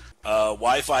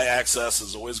 Wi-Fi access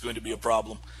is always going to be a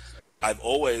problem. I've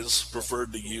always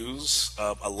preferred to use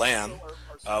a LAN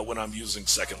when I'm using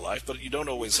Second Life, but you don't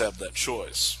always have that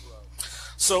choice.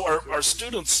 So our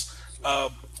students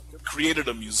created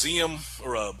a museum,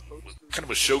 or a kind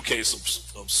of a showcase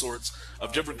of sorts,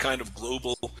 of different kind of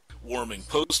global warming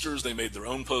posters. They made their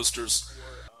own posters.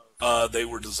 They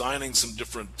were designing some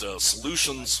different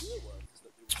solutions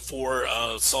for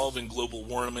solving global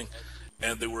warming,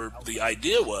 and the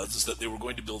idea was that they were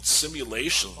going to build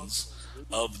simulations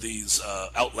of these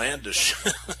outlandish,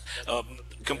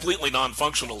 completely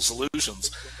non-functional solutions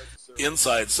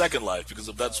inside Second Life, because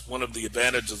if that's one of the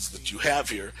advantages that you have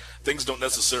here, things don't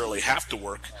necessarily have to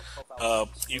work.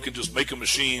 You can just make a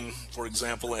machine, for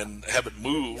example, and have it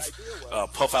move,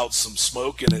 puff out some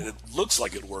smoke, and it looks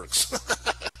like it works.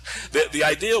 The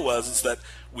idea was that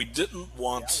we didn't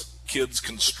want kids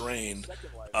constrained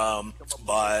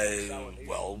by,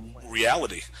 well,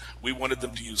 reality. We wanted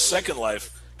them to use Second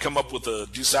Life, come up with a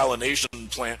desalination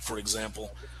plant, for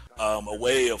example, a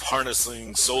way of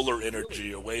harnessing solar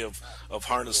energy, a way of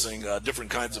harnessing different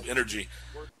kinds of energy.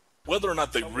 Whether or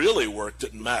not they really worked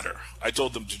didn't matter. I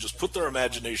told them to just put their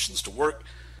imaginations to work,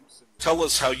 tell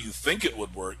us how you think it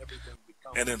would work,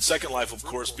 and in Second Life, of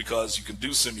course, because you can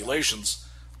do simulations,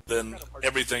 then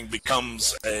everything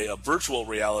becomes a virtual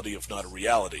reality, if not a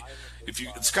reality.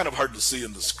 It's kind of hard to see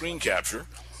in the screen capture,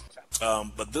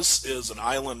 but this is an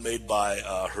island made by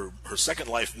her Second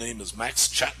Life name is Max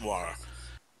Chatnoir,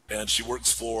 and she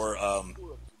works for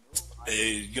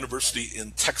a university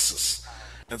in Texas.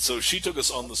 And so she took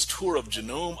us on this tour of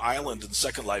Genome Island in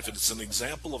Second Life, and it's an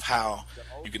example of how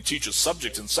you can teach a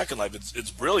subject in Second Life.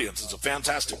 It's brilliant. It's a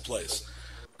fantastic place.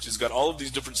 She's got all of these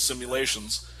different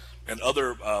simulations and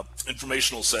other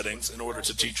informational settings in order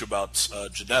to teach about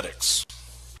genetics.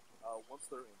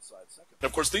 And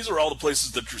of course, these are all the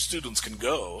places that your students can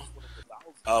go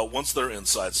once they're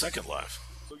inside Second Life.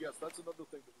 So yes, that's another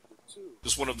thing that we did too.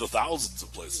 Just one of the thousands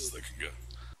of places they can go.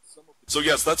 So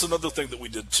yes, that's another thing that we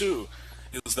did too,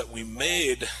 is that we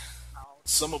made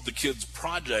some of the kids'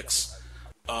 projects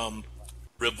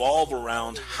revolve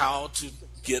around how to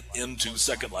get into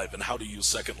Second Life and how to use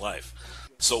Second Life.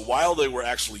 So while they were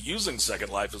actually using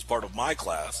Second Life as part of my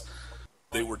class,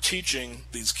 they were teaching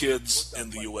these kids in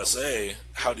the USA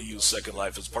how to use Second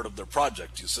Life as part of their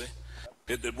project, you see.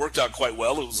 It worked out quite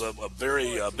well. It was a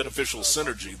very beneficial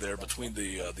synergy there between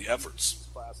the efforts.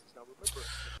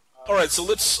 All right, so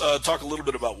let's talk a little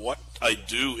bit about what I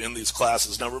do in these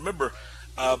classes. Now remember,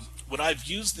 when I've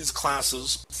used these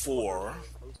classes for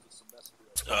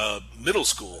middle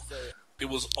school, it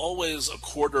was always a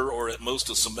quarter or at most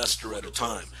a semester at a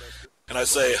time. And I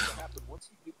say,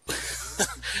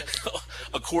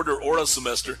 a quarter or a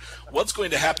semester, what's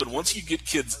going to happen once you get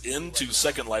kids into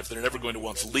Second Life, they're never going to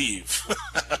want to leave.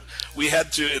 We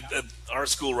had to, at our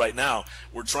school right now,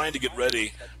 we're trying to get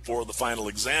ready for the final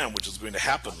exam, which is going to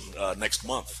happen next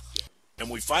month.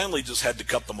 And we finally just had to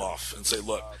cut them off and say,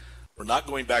 look, we're not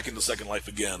going back into Second Life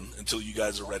again until you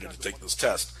guys are ready to take this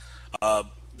test.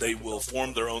 They will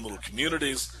form their own little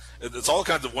communities. It's all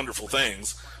kinds of wonderful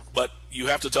things. But you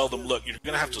have to tell them, look, you're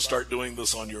going to have to start doing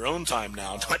this on your own time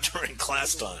now, not during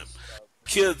class time.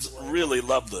 Kids really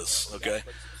love this, okay?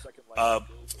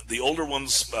 The older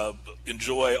ones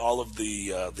enjoy all of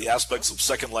the aspects of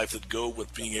Second Life that go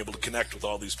with being able to connect with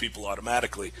all these people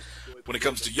automatically. When it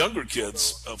comes to younger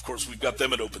kids, of course, we've got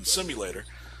them at Open Simulator,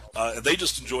 and they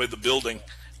just enjoy the building,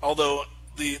 although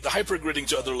the hypergridding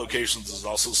to other locations is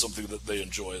also something that they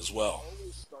enjoy as well.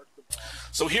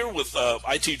 So here with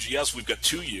ITGS, we've got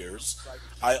 2 years.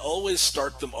 I always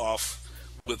start them off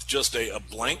with just a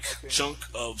blank chunk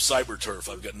of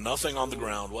CyberTurf. I've got nothing on the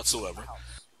ground whatsoever.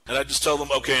 And I just tell them,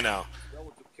 okay, now,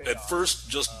 at first,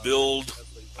 just build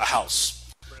a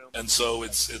house. And so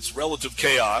it's relative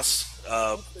chaos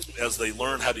as they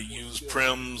learn how to use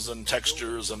prims and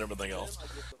textures and everything else.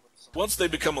 Once they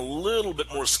become a little bit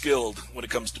more skilled when it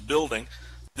comes to building,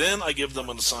 then I give them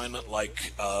an assignment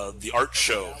like the art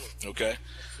show, okay?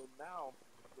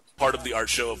 Part of the art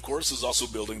show, of course, is also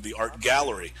building the art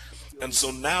gallery. And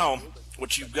so now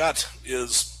what you've got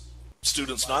is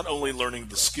students not only learning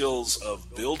the skills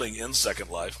of building in Second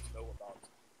Life,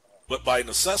 but by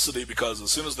necessity, because as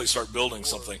soon as they start building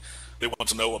something, they want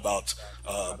to know about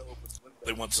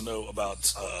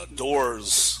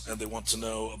doors, and they want to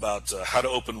know about how to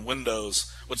open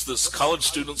windows. What's this? College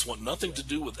students want nothing to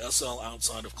do with SL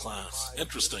outside of class.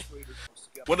 Interesting.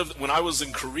 When I was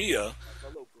in Korea,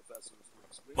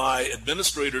 my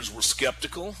administrators were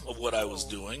skeptical of what I was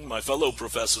doing. My fellow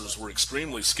professors were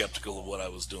extremely skeptical of what I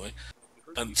was doing,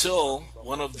 until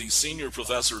one of the senior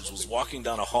professors was walking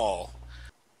down a hall,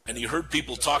 and he heard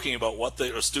people talking about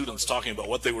students talking about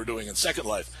what they were doing in Second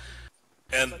Life.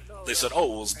 And they said,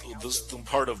 oh, was this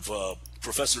part of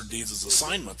Professor Deeds'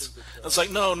 assignment? And it's like,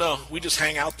 no, we just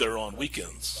hang out there on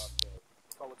weekends.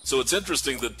 So it's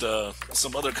interesting that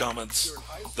some other comments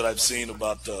that I've seen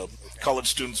about college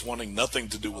students wanting nothing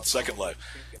to do with Second Life.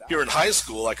 Here in high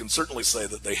school, I can certainly say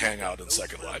that they hang out in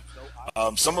Second Life.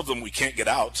 Some of them we can't get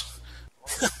out.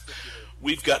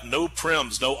 We've got no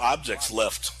prims, no objects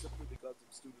left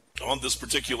on this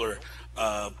particular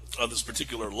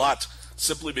lot,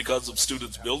 simply because of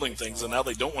students building things, and now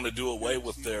they don't want to do away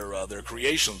with their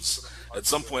creations. At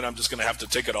some point, I'm just going to have to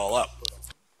take it all up.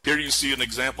 Here you see an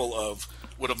example of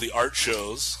one of the art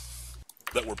shows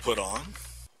that were put on.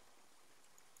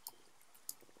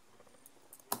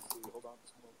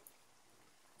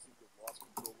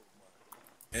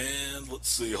 And let's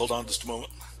see, hold on just a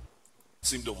moment.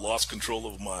 Seem to have lost control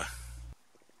of my,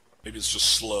 maybe it's just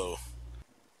slow,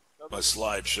 my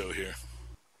slideshow here.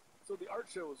 So the art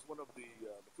show is one of the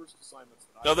first assignments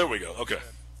that Oh, there we go. Okay.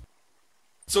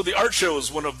 So the art show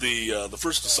is one of the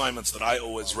first assignments that I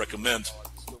always recommend.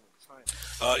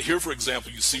 Here, for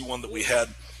example, you see one that we had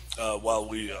while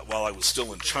I was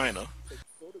still in China,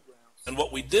 and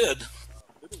what we did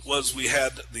was we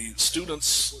had the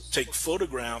students take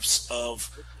photographs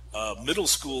of middle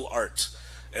school art.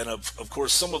 And of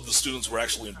course, some of the students were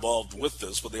actually involved with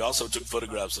this, but they also took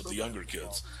photographs of the younger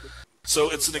kids.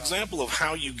 So it's an example of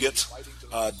how you get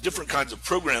different kinds of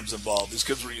programs involved. These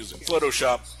kids were using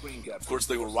Photoshop. Of course,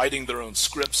 they were writing their own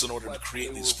scripts in order to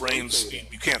create these frames.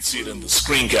 You can't see it in the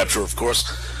screen capture, of course,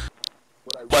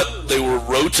 but they were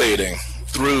rotating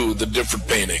through the different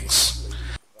paintings.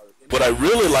 What I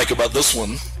really like about this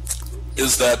one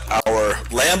is that our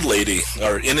landlady,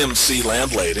 our NMC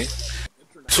landlady,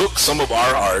 took some of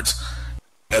our art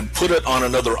and put it on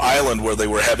another island where they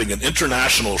were having an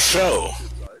international show.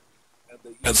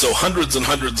 And so hundreds and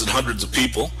hundreds and hundreds of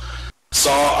people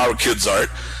saw our kids' art,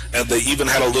 and they even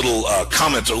had a little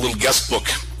comment, or a little guest book,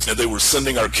 and they were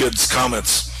sending our kids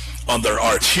comments on their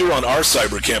art. Here on our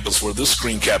cyber campus, where this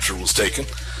screen capture was taken,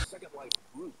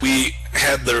 we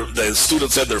had the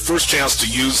students had their first chance to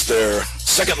use their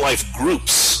Second Life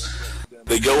groups.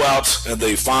 They go out and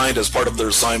they find, as part of their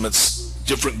assignments,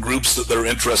 different groups that they're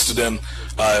interested in.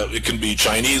 It can be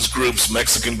Chinese groups,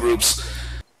 Mexican groups,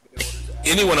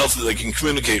 anyone else that they can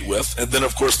communicate with, and then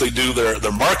of course they do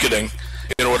their marketing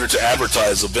in order to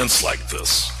advertise events like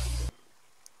this.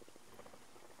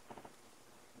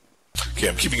 Okay,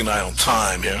 I'm keeping an eye on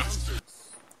time here.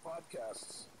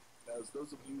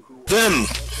 Then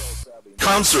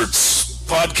concerts,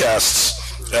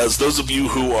 podcasts, as those of you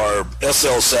who are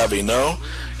SL savvy know,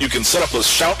 you can set up a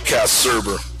Shoutcast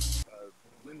server,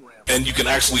 and you can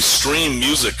actually stream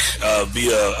music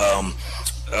via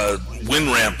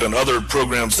WinRamp and other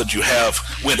programs that you have.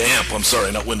 WinAmp, I'm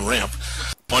sorry, not WinRamp,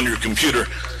 on your computer.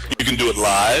 You can do it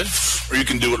live, or you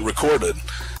can do it recorded.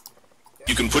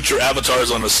 You can put your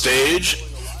avatars on a stage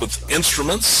with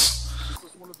instruments,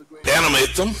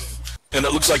 animate them, and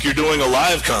it looks like you're doing a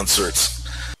live concert.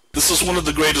 This is one of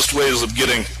the greatest ways of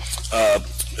getting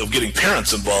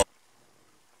parents involved.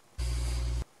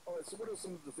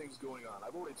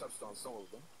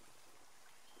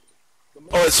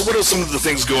 All right, so what are some of the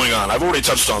things going on? I've already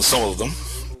touched on some of them.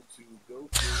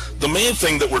 The main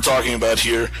thing that we're talking about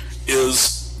here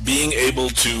is being able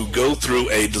to go through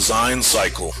a design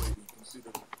cycle.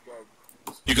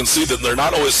 You can see that they're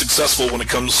not always successful when it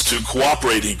comes to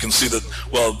cooperating. You can see that,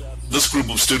 well, this group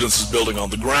of students is building on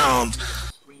the ground.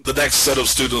 The next set of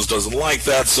students doesn't like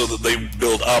that, so that they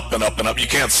build up and up and up. You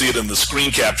can't see it in the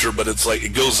screen capture, but it's like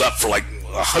it goes up for like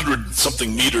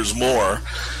 100-something meters more.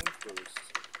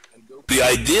 The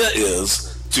idea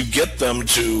is to get them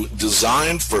to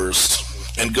design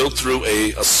first and go through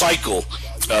a cycle.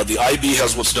 The IB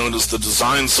has what's known as the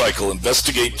design cycle: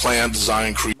 investigate, plan,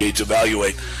 design, create,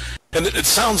 evaluate. And it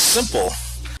sounds simple,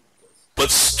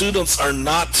 but students are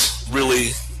not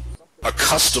really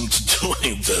accustomed to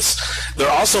doing this.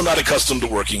 They're also not accustomed to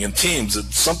working in teams.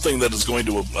 It's something that is going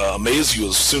to amaze you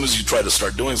as soon as you try to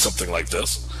start doing something like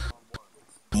this.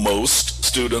 Most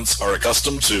students are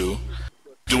accustomed to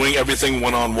doing everything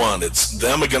one-on-one. It's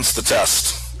them against the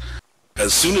test.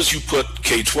 As soon as you put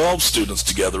K-12 students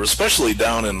together, especially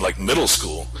down in like middle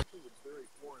school,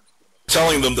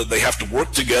 telling them that they have to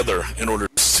work together in order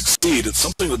to succeed, it's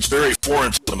something that's very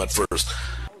foreign to them at first.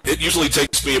 It usually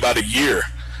takes me about a year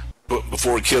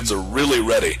before kids are really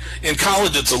ready. In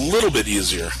college, it's a little bit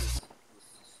easier.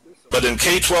 But in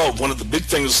K-12, one of the big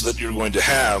things that you're going to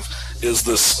have is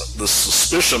this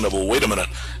suspicion of, well, wait a minute,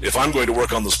 if I'm going to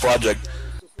work on this project,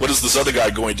 what is this other guy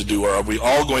going to do? Or are we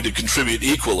all going to contribute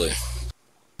equally?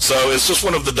 So it's just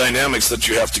one of the dynamics that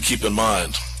you have to keep in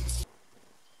mind.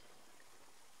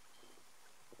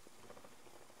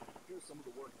 Here's some of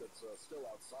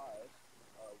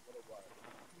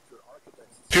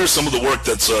the work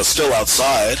that's still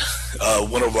outside.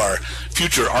 One of our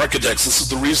future architects. This is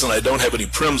the reason I don't have any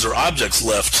prims or objects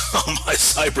left on my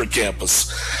cyber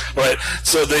campus. Right?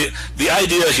 So the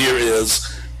idea here is,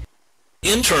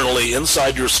 internally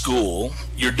inside your school,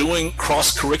 you're doing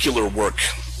cross-curricular work.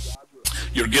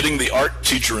 You're getting the art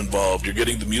teacher involved. You're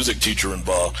getting the music teacher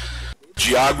involved.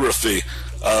 Geography,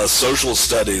 social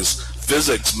studies,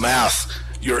 physics, math.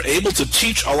 You're able to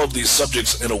teach all of these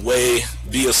subjects in a way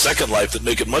via Second Life that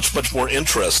make it much, much more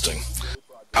interesting.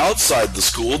 Outside the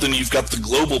school, then you've got the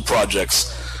global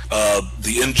projects,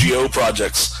 the NGO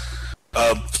projects,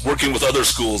 working with other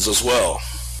schools as well.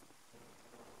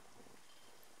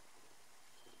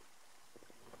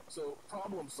 So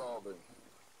problem solving.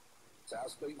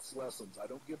 Task-based lessons. I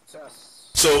don't give tests.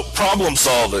 So problem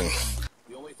solving.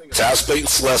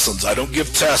 Task-based lessons. I don't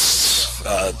give tests.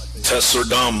 Tests are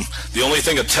dumb. The only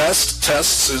thing a test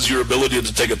tests is your ability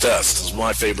to take a test, is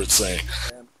my favorite saying.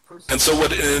 And so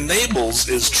what it enables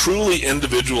is truly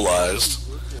individualized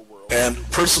and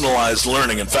personalized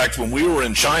learning. In fact, when we were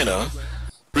in China,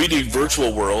 3D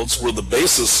virtual worlds were the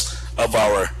basis of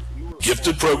our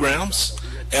gifted programs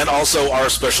and also our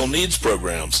special needs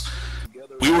programs.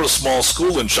 We were a small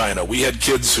school in China. We had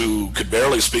kids who could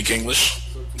barely speak English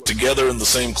together in the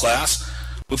same class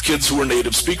with kids who were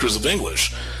native speakers of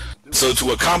English. So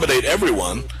to accommodate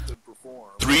everyone,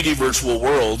 3D virtual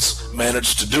worlds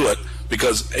managed to do it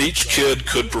because each kid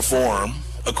could perform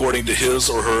according to his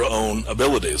or her own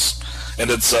abilities.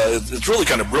 And it's really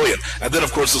kind of brilliant. And then,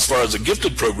 of course, as far as a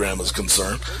gifted program is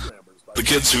concerned, the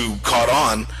kids who caught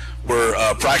on were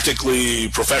practically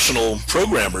professional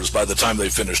programmers by the time they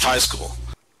finished high school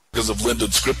because of Linden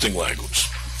scripting language.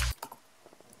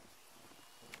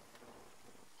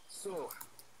 So,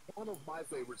 one of my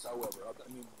favorites, however,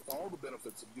 with all the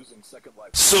benefits of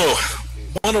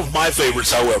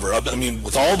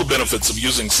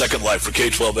using Second Life for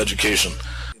K-12 education,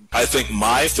 I think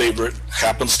my favorite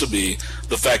happens to be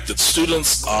the fact that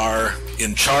students are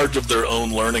in charge of their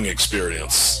own learning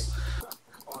experience.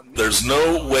 There's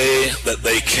no way that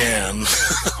they can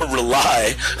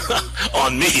rely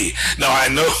on me. Now, I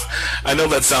know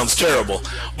that sounds terrible,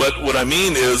 but what I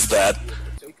mean is that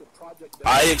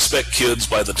I expect kids,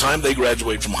 by the time they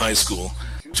graduate from high school,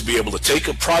 to be able to take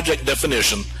a project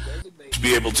definition, to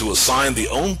be able to assign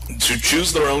to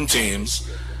choose their own teams,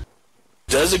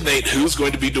 designate who's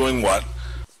going to be doing what,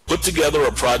 put together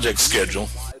a project schedule,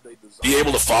 be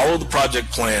able to follow the project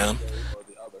plan,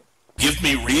 give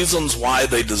me reasons why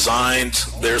they designed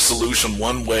their solution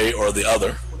one way or the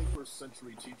other,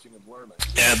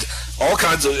 and all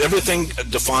kinds of everything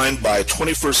defined by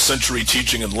 21st century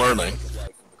teaching and learning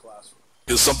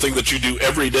is something that you do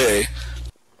every day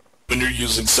when you're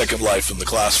using Second Life in the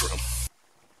classroom.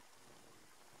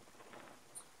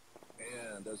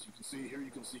 And as you can see here, you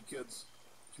can see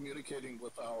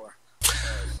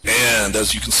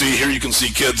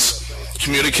kids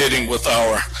communicating with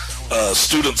our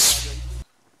students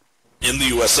in the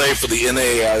USA for the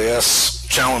NAIS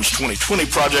Challenge 2020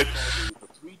 project.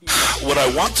 What I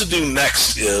want to do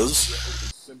next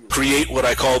is create what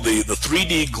I call the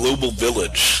 3D Global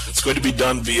Village. It's going to be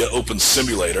done via Open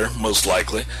Simulator, most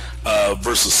likely,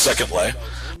 versus Second Life,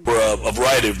 for a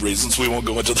variety of reasons. We won't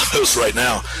go into those right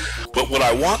now. But what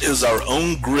I want is our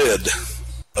own grid,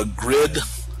 a grid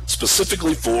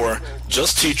specifically for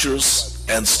just teachers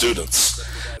and students.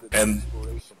 And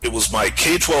it was my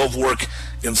K-12 work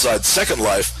inside Second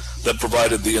Life that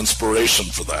provided the inspiration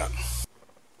for that.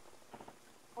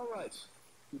 All right,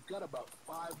 we've got about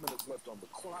 5 minutes left on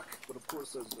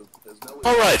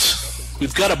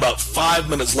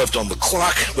the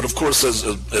clock, but of course,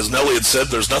 as Nellie had said,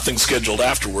 there's nothing scheduled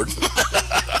afterward.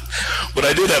 But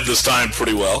I did have this time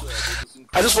pretty well.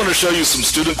 I just want to show you some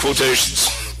student quotations.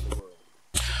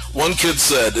 One kid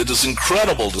said, "It is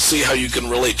incredible to see how you can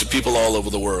relate to people all over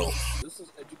the world."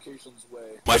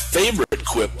 My favorite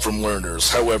quip from learners,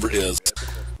 however, is,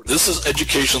 "This is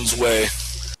education's way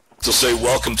to say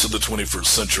welcome to the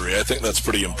 21st century." I think that's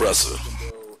pretty impressive.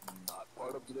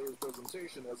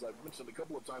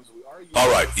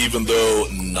 Alright, even though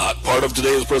not part of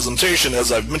today's presentation,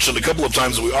 as I've mentioned a couple of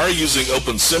times, we are using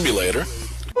Open Simulator.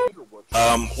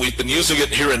 We've been using it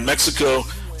here in Mexico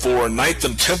for 9th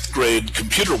and 10th grade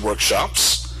computer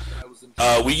workshops.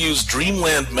 We use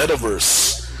Dreamland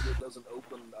Metaverse.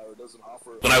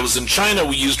 When I was in China,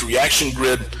 we used Reaction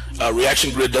Grid.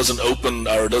 Reaction Grid doesn't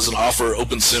offer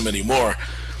OpenSim anymore.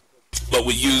 But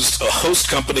we used a host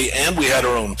company, and we had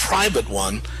our own private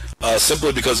one,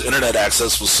 simply because internet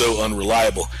access was so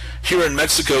unreliable. Here in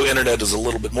Mexico, internet is a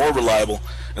little bit more reliable,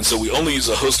 and so we only use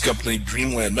a host company,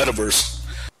 Dreamland Metaverse.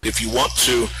 If you want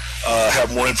to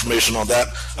have more information on that,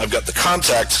 I've got the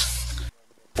contact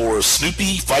for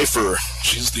Snoopy Pfeiffer.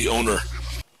 She's the owner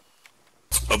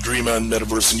of Dreamland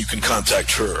Metaverse, and you can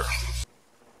contact her.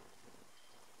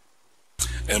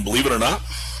 And believe it or not,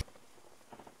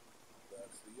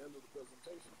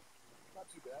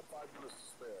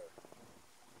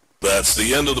 that's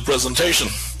the end of the presentation.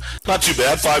 Not too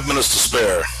bad, 5 minutes to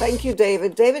spare. Thank you,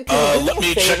 David. David, can you let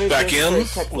me check back in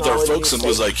with our folks in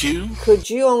WizIQ. Could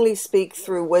you only speak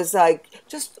through WizIQ?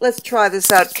 Just let's try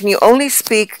this out. Can you only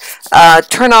speak,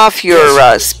 turn off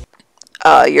your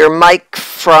mic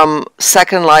from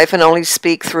Second Life and only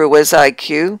speak through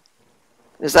WizIQ?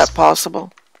 Is that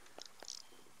possible?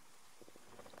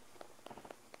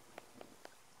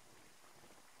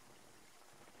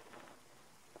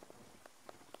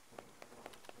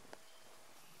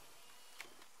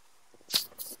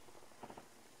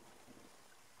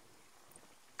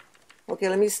 Okay,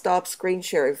 let me stop screen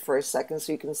sharing for a second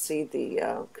so you can see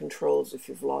the controls if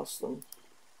you've lost them.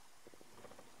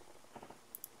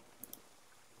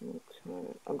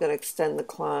 Okay, I'm going to extend the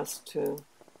class too.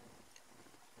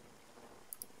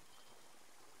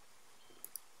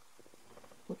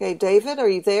 Okay, David, are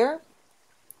you there?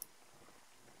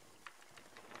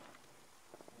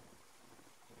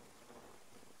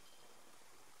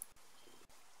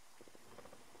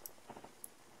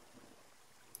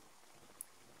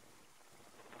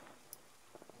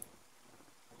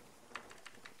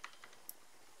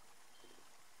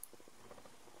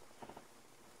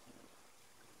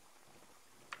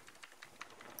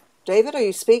 David, are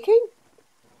you speaking?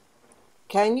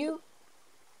 Can you?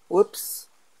 Whoops.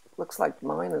 Looks like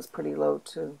mine is pretty low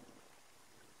too.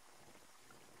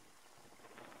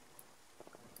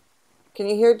 Can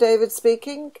you hear David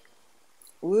speaking?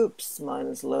 Whoops, mine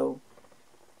is low.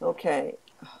 Okay.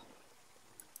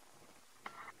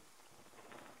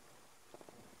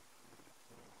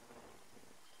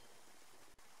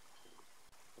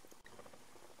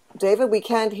 David, we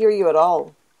can't hear you at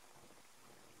all,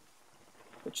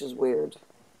 which is weird.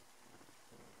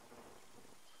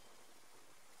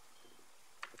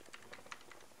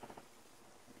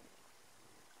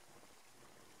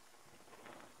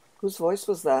 Whose voice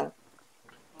was that?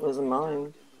 It wasn't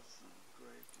mine.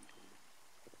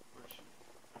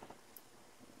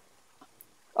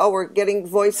 Oh, we're getting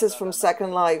voices from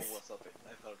Second Life.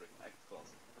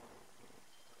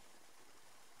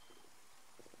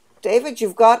 David,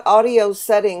 you've got audio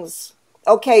settings.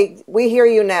 Okay, we hear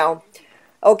you now.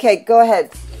 Okay, go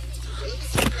ahead.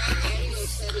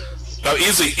 No,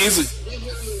 easy.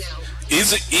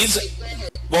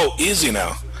 Whoa, easy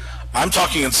now. I'm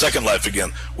talking in Second Life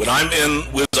again. When I'm in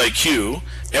WizIQ,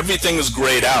 everything is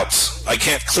grayed out. I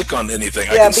can't click on anything.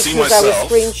 I can see myself. I was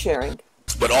screen sharing.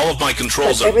 But all of my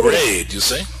controls are grayed, you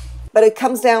see? But it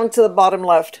comes down to the bottom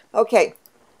left. Okay.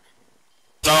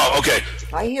 Oh, okay.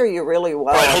 I hear you really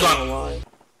well. All right, hold on.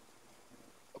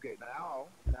 Okay, now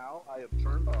I have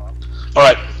turned off. All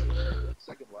right.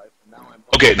 Second Life.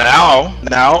 Okay, now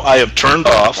I have turned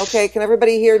off. Okay, can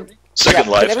everybody hear Second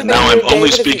Life, and now I'm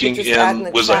only speaking in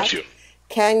WizIQ.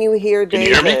 Can you hear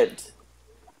David? Can you hear me?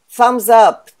 Thumbs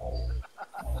up.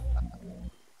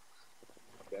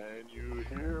 Can you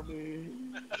hear me?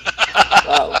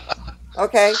 Oh,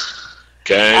 okay.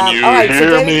 Can you all right, hear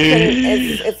so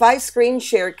David, me? if I screen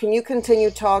share, can you continue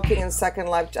talking in Second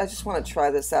Life? I just want to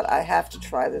try this out. I have to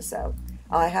try this out.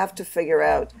 I have to figure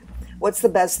out what's the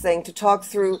best thing to talk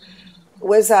through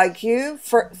WizIQ,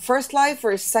 First Life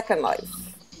or Second Life?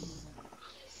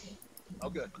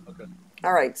 Okay.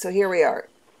 All right, so here we are.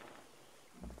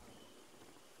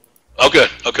 Okay.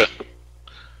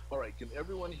 All right, can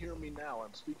everyone hear me now?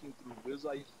 I'm speaking through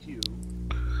WizIQ.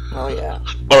 Oh, yeah.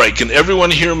 All right, can everyone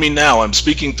hear me now? I'm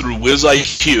speaking through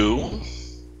WizIQ.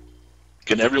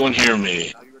 Can everyone hear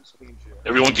me? Now you're in screen share.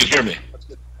 Everyone can hear me. That's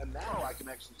good. And now I can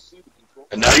actually see the control.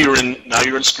 And now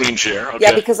you're in screen share. Okay.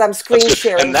 Yeah, because I'm screen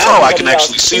sharing. And now I can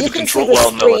actually see the control.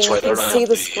 Well, no, that's right. You can see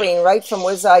the screen right from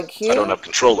WizIQ. I don't have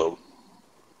control over.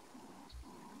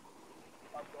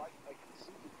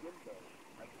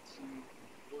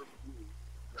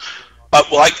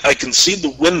 Well, I can see the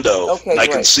window. Okay, I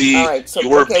can great. see All right. So,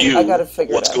 your okay, I got to view,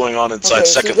 figure it what's out. going on inside Okay,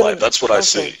 so Second you're Life. gonna. That's what I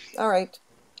Okay. see. All right.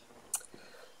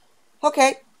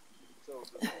 Okay.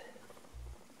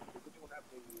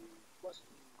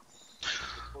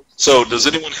 So, does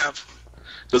anyone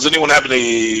have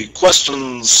any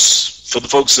questions for the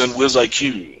folks in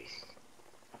WizIQ?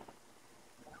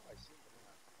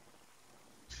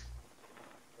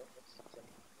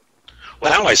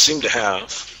 Well, now I seem to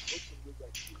have.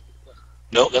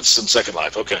 No, that's in Second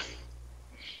Life. Okay.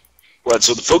 Right.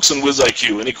 So the folks in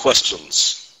WizIQ, any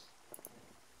questions?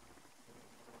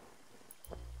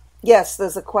 Yes,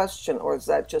 there's a question, or is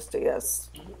that just a yes?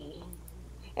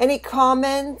 Any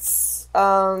comments?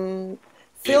 Feel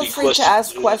Any free to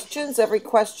ask questions? questions. Every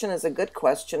question is a good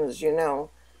question, as you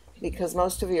know, because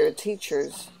most of you are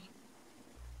teachers.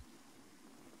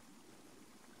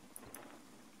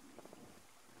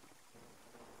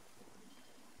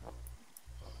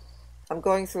 I'm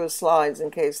going through the slides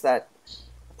in case that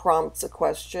prompts a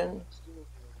question.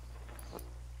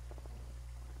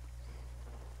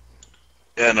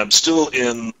 And I'm still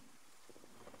in.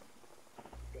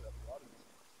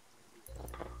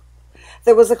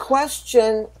 There was a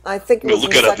question, I think it We'll was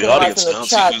look in at the Second Life audience in the now and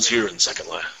see chat. who's here in Second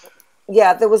Life.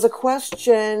 Yeah, there was a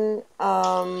question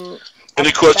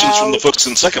Any questions from the about folks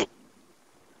in Second Life?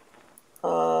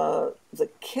 the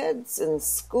kids in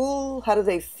school. How do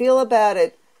they feel about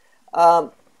it?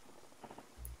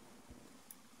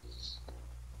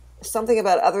 Something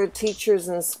about other teachers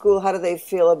in school. How do they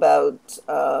feel about,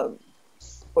 or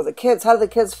the kids? How do the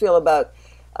kids feel about?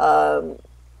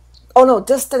 Oh no,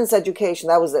 distance education.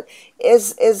 That was it.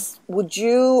 Would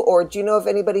you, or do you know of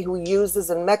anybody who uses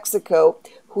in Mexico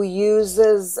who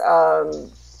uses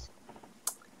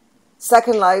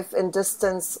Second Life in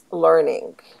distance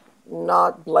learning,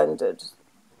 not blended,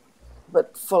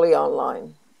 but fully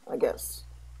online, I guess.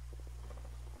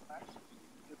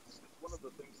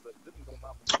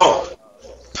 Oh,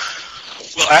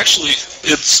 well, actually,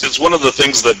 it's one of the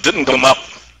things that didn't come up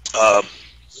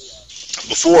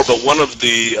before, but one of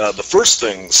the first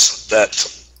things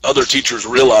that other teachers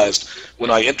realized when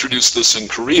I introduced this in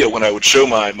Korea, when I would show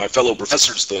my fellow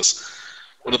professors this,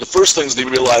 one of the first things they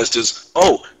realized is,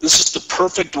 oh, this is the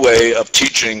perfect way of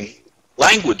teaching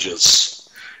languages.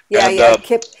 Yeah, And yeah.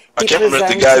 Kip, I he can't remember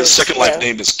the guy's presented. Second Life Yeah,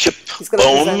 name is Kip he's going to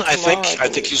Bone, present I tomorrow, think. I I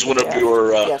think he's believe. one of Yeah.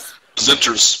 your Yes.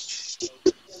 presenters.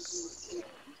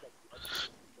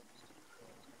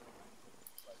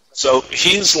 So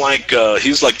he's like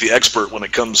the expert when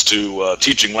it comes to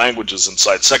teaching languages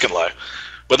inside Second Life.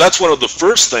 But that's one of the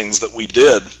first things that we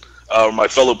did, my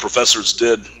fellow professors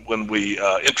did when we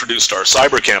introduced our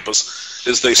cyber campus,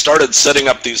 is they started setting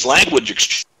up these language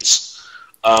exchanges.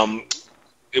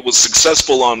 It was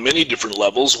successful on many different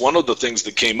levels. One of the things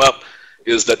that came up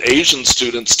is that Asian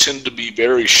students tend to be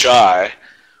very shy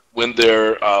when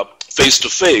they're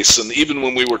face-to-face, and even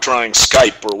when we were trying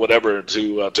Skype or whatever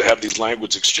to have these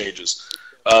language exchanges,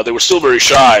 they were still very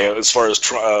shy as far as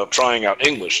trying out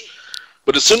English.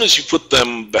 But as soon as you put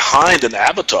them behind an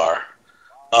avatar,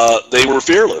 they were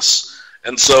fearless.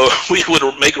 And so we would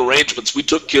make arrangements. We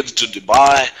took kids to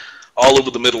Dubai, all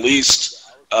over the Middle East.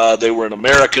 They were in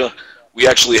America. We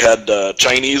actually had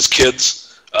Chinese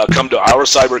kids come to our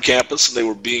cyber campus, and they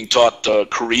were being taught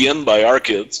Korean by our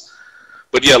kids.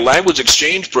 But yeah, language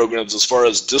exchange programs, as far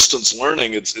as distance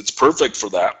learning, it's perfect for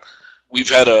that. We've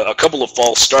had a couple of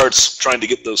false starts trying to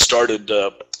get those started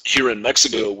here in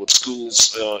Mexico with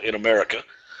schools in America.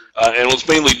 And it was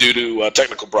mainly due to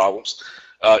technical problems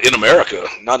in America,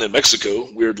 not in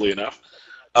Mexico, weirdly enough.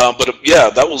 But yeah,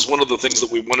 that was one of the things that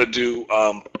we want to do,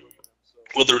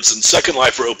 whether it's in Second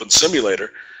Life or Open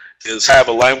Simulator, is have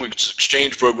a language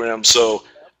exchange program so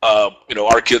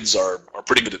our kids are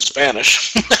pretty good at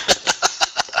Spanish.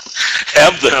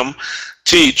 Have them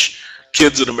teach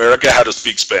kids in America how to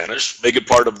speak Spanish, make it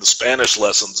part of the Spanish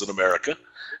lessons in America,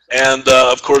 and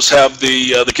of course have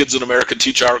the kids in America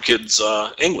teach our kids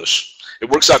English. It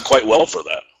works out quite well for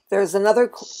that. There's another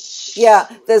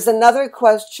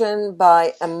question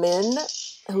by Amin,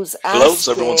 who's asking. Hello, is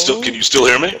everyone still? Can you still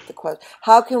hear me?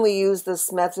 How can we use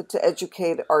this method to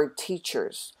educate our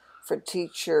teachers for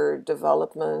teacher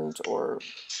development or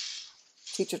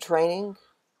teacher training?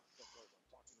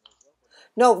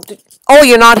 No. Oh,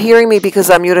 you're not hearing me because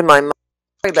I muted my mic.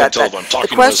 Sorry about that. The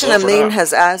question Amin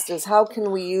has asked is, how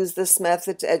can we use this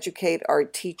method to educate our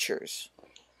teachers?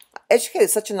 Educate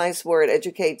is such a nice word,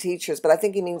 educate teachers, but I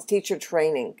think he means teacher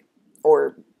training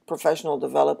or professional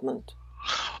development.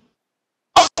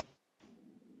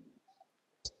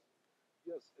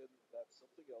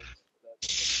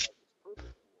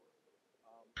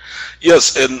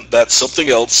 Yes, and that's something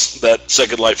else that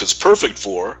Second Life is perfect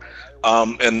for.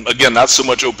 And again, not so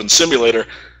much Open Simulator,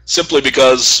 simply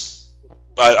because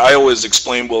I always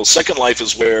explain, well, Second Life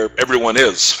is where everyone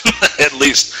is, at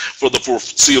least for the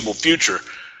foreseeable future.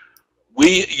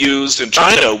 In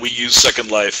China, we use Second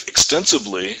Life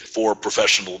extensively for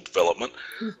professional development,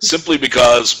 simply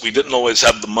because we didn't always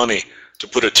have the money to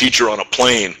put a teacher on a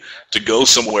plane to go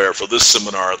somewhere for this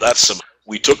seminar or that seminar.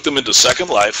 We took them into Second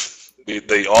Life.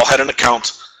 They all had an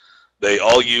account. They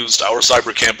all used our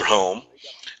CyberCamper home,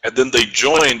 and then they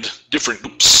joined different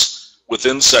groups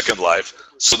within Second Life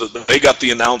so that they got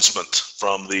the announcement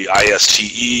from the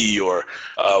ISTE or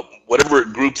whatever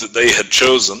group that they had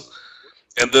chosen,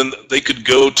 and then they could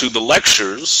go to the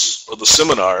lectures or the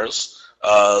seminars,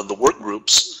 the work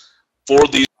groups for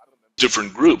these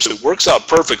different groups. It works out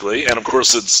perfectly, and of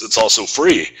course it's also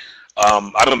free.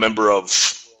 I'm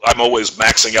always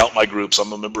maxing out my groups.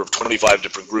 I'm a member of 25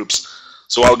 different groups.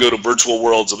 So I'll go to Virtual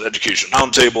Worlds of Education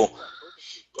Roundtable,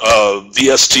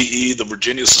 VSTE, the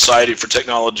Virginia Society for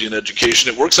Technology and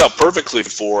Education. It works out perfectly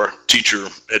for teacher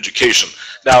education.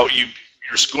 Now, you're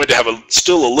going to have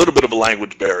still a little bit of a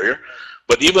language barrier,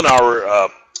 but even our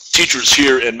teachers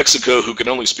here in Mexico who can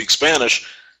only speak Spanish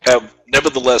have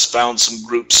nevertheless found some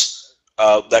groups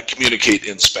that communicate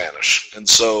in Spanish. And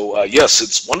so, yes,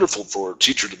 it's wonderful for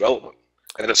teacher development.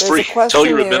 And it's free. Tell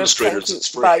your administrators it's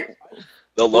free.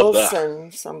 They'll love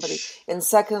that. Somebody in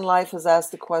Second Life has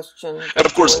asked the question. And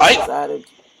of course, added.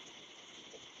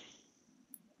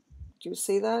 Do you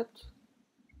see that?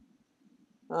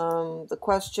 The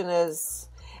question is,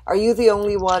 are you the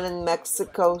only one in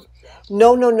Mexico?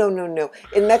 No.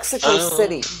 In Mexico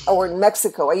City or in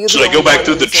Mexico, are you the only one? Should I go back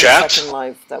through the chat? Second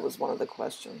Life. That was one of the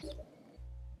questions.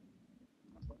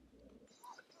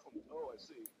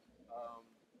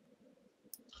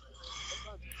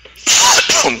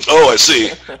 Oh, I see.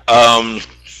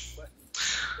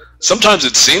 Sometimes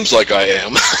it seems like I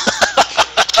am,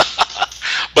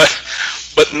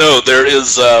 but no. There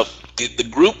is the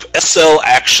group SL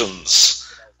Actions.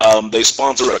 They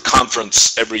sponsor a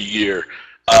conference every year.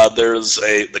 There's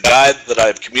the guy that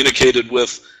I've communicated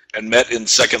with and met in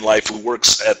Second Life who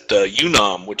works at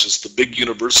UNAM, which is the big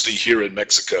university here in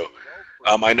Mexico.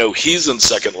 I know he's in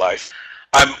Second Life.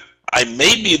 I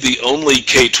may be the only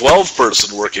K-12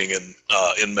 person working in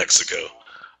Mexico,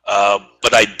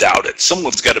 but I doubt it.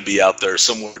 Someone's got to be out there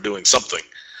somewhere doing something.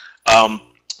 I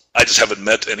just haven't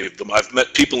met any of them. I've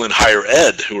met people in higher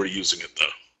ed who are using it, though.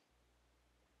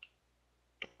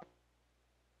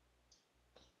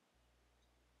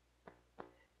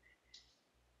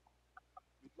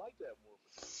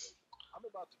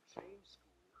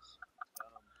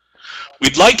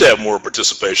 We'd like to have more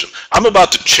participation. I'm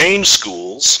about to change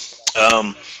schools.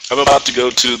 I'm about to go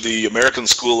to the American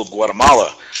School of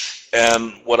Guatemala,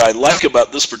 and what I like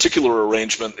about this particular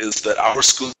arrangement is that our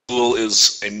school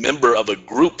is a member of a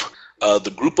group,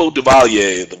 the Grupo de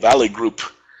Valle, the Valley Group,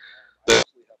 that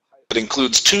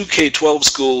includes 2 K-12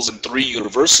 schools and 3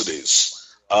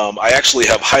 universities. I actually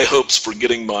have high hopes for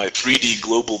getting my 3D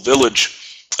Global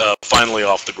Village finally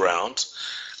off the ground.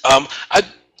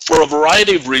 For a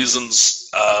variety of reasons,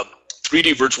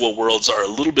 3D virtual worlds are a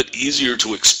little bit easier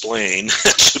to explain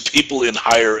to people in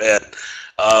higher ed.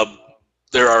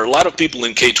 There are a lot of people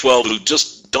in K-12 who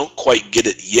just don't quite get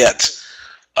it yet.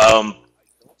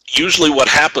 Usually what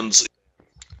happens,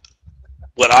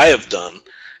 what I have done,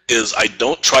 is I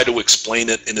don't try to explain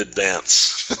it in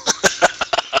advance.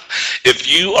 If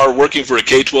you are working for a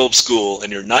K-12 school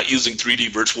and you're not using 3D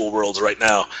virtual worlds right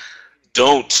now,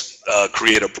 don't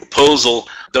create a proposal.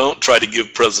 Don't try to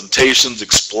give presentations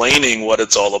explaining what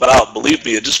it's all about. Believe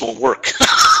me, it just won't work.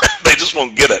 They just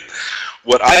won't get it.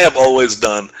 What I have always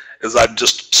done is I've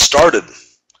just started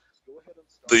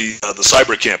the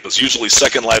Cyber Campus, usually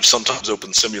Second Life, sometimes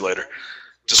Open Simulator.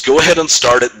 Just go ahead and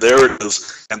start it. There it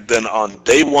is. And then on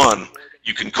day 1,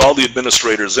 you can call the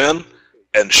administrators in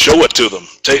and show it to them.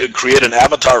 Create an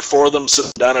avatar for them,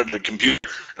 sit down at the computer,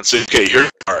 and say, okay, here you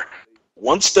are.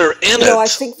 Once they're in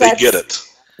it, they get it.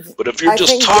 But if you're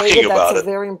just talking about it,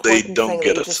 they don't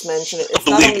get it.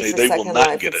 Believe me, they will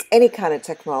not get it. Any kind of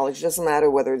technology, doesn't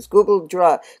matter whether it's Google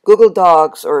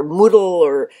Docs or Moodle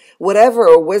or whatever,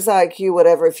 or WizIQ,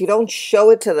 whatever. If you don't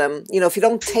show it to them, if you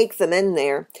don't take them in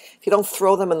there, if you don't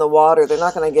throw them in the water, they're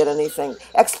not going to get anything.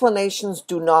 Explanations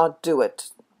do not do it.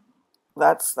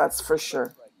 That's for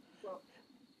sure.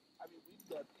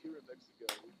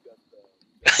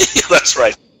 That's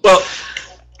right. Well,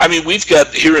 I mean, we've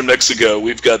got here in Mexico,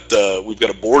 we've got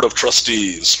a board of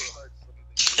trustees,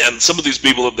 and some of these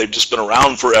people, they've just been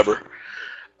around forever,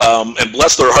 and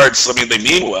bless their hearts, I mean, they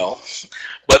mean well,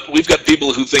 But we've got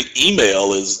people who think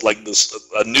email is like this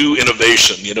a new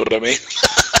innovation. You know what I mean?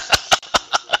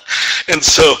 And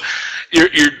so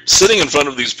you're sitting in front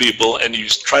of these people and you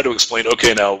try to explain,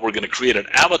 okay, now we're going to create an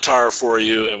avatar for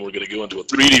you and we're going to go into a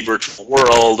 3D virtual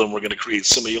world and we're going to create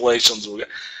simulations,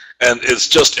 and it's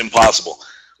just impossible.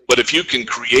 But if you can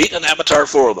create an avatar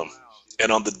for them, and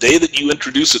on the day that you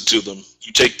introduce it to them,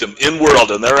 you take them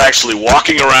in-world and they're actually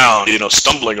walking around, you know,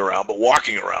 stumbling around, but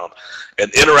walking around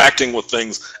and interacting with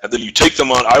things, and then you take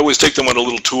them on, I always take them on a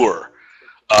little tour,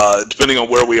 depending on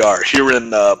where we are. Here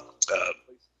in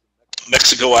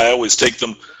Mexico, I always take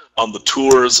them on the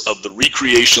tours of the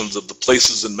recreations of the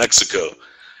places in Mexico.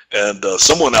 And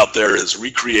someone out there has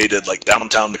recreated like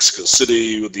downtown Mexico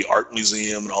City with the art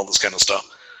museum and all this kind of stuff.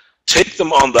 Take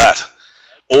them on that.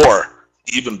 Or,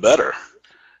 even better,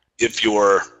 if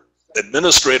your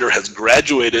administrator has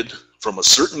graduated from a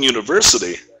certain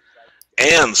university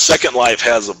and Second Life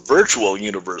has a virtual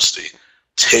university,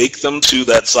 take them to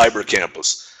that cyber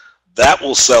campus. That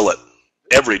will sell it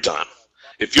every time.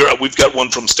 We've got one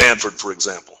from Stanford, for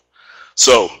example.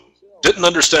 So, didn't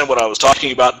understand what I was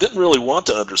talking about, didn't really want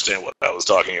to understand what I was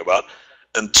talking about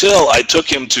until I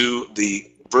took him to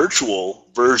the virtual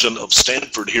version of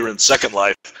Stanford here in Second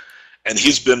Life, and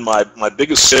he's been my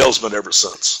biggest salesman ever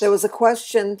since. There was a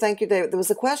question, thank you, David. There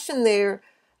was a question there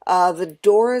that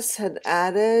Doris had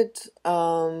added,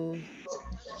 and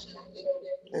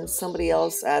somebody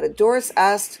else added. Doris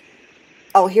asked,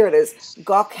 oh, here it is.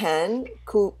 Gokhan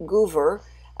Goover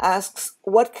asks,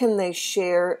 what can they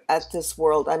share at this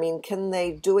world? I mean, can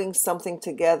they doing something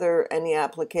together, any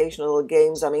application, little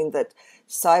games? I mean, that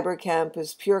CyberCamp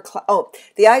is pure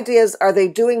the idea is, are they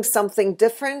doing something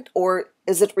different, or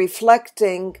is it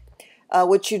reflecting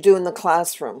what you do in the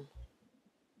classroom,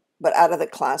 but out of the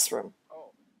classroom?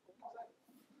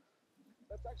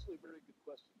 That's actually a very good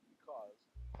question because...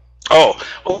 Oh,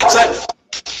 well,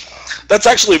 that's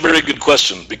actually a very good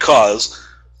question, because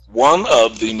one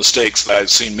of the mistakes that I've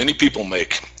seen many people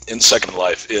make in Second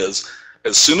Life is,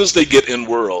 as soon as they get in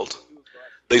world,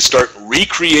 they start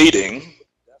recreating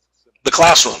the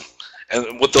classroom.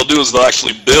 And what they'll do is they'll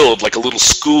actually build like a little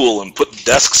school and put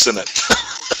desks in it.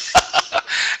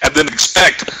 And then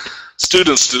expect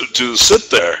students to sit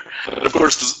there. And of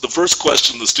course, the first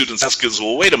question the students ask is,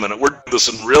 well, wait a minute, we're doing this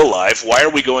in real life. Why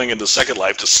are we going into Second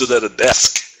Life to sit at a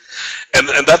desk? And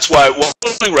that's why what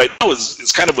I'm doing right now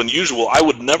is kind of unusual. I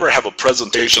would never have a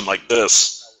presentation like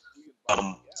this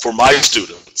for my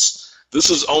students. This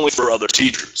is only for other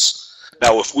teachers.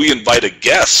 Now, if we invite a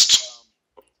guest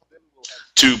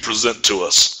to present to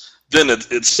us, then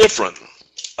it's different.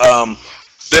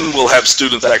 Then we'll have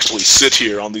students actually sit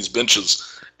here on these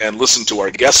benches and listen to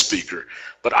our guest speaker.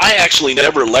 But I actually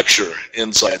never lecture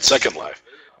inside Second Life.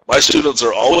 My students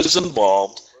are always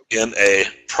involved in a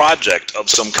project of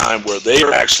some kind where they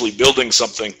are actually building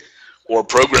something or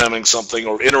programming something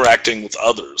or interacting with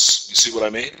others. You see what I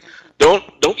mean?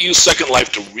 Don't use Second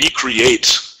Life to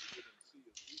recreate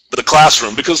the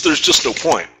classroom, because there's just no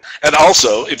point. And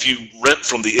also, if you rent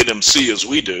from the NMC as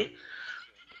we do,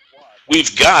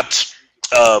 we've got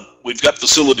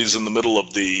facilities in the middle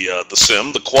of the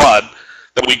sim, the quad,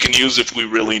 that we can use if we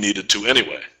really needed to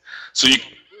anyway. So you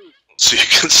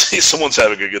can see someone's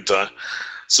having a good time.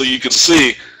 So you can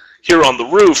see here on the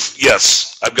roof,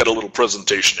 yes, I've got a little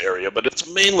presentation area, but it's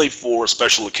mainly for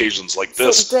special occasions like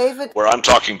this, so David, where I'm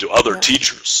talking to other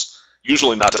teachers,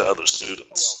 usually not to other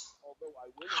students.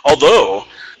 Although,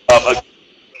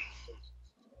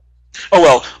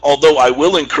 although I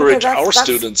will encourage our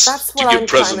students to give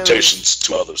presentations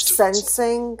to other students.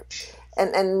 Sensing,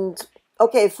 and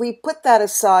okay, if we put that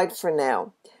aside for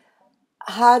now,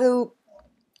 how do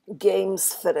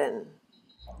games fit in?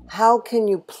 How can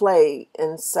you play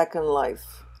in Second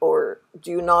Life, or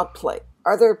do you not play?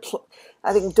 Are there?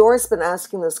 I think Doris been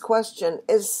asking this question: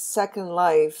 is Second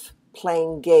Life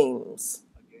playing games?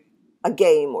 A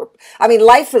game, or I mean,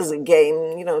 life is a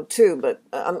game, you know, too. But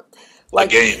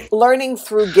like learning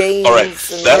through games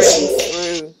and learning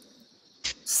through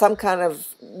some kind of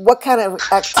what kind of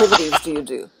activities do you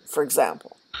do, for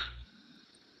example?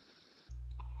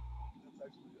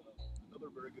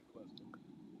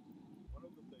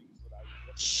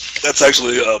 That's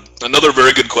actually another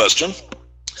very good question.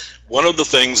 One of the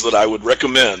things that I would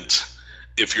recommend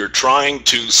if you're trying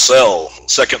to sell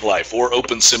Second Life or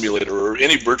Open Simulator or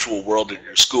any virtual world at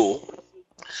your school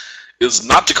is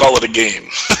not to call it a game.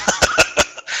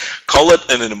 Call it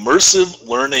an immersive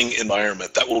learning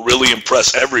environment that will really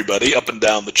impress everybody up and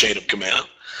down the chain of command.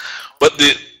 But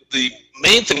the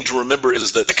main thing to remember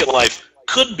is that Second Life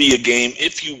could be a game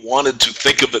if you wanted to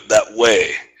think of it that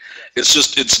way. It's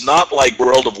just, it's not like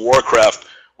World of Warcraft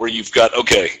where you've got,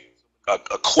 okay,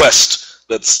 a quest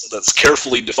that's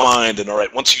carefully defined, and all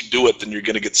right, once you do it, then you're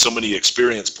going to get so many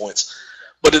experience points.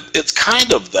 But it's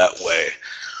kind of that way.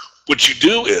 What you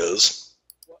do is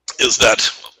that,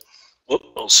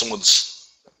 oh,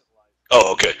 someone's,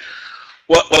 oh, okay.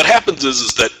 What happens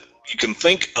is that you can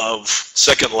think of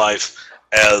Second Life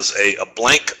as a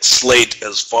blank slate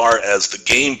as far as the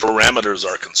game parameters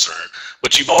are concerned.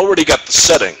 But you've already got the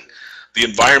setting. The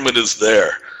environment is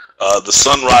there. The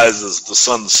sun rises, the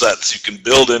sun sets. You can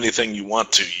build anything you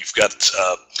want to. You've got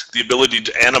the ability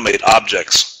to animate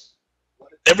objects.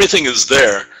 Everything is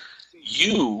there.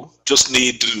 You just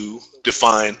need to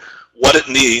define what it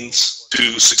needs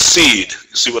to succeed.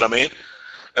 You see what I mean?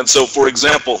 And so, for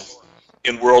example,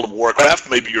 in World of Warcraft,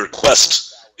 maybe your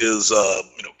quest is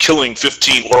killing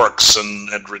 15 orcs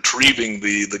and retrieving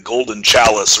the golden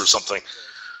chalice or something.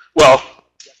 Well,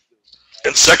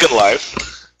 in Second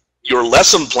Life, your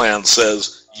lesson plan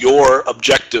says your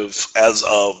objective as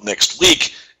of next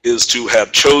week is to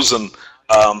have chosen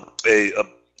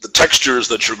the textures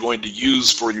that you're going to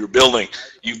use for your building.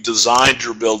 You've designed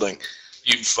your building.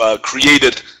 You've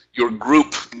created your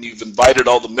group, and you've invited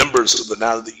all the members so that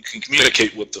now that you can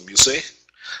communicate with them, you see?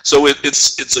 So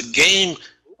it's a game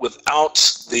without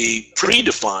the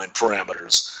predefined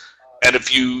parameters. And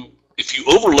if you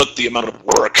overlook the amount of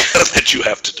work that you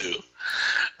have to do,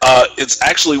 it's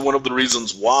actually one of the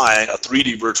reasons why a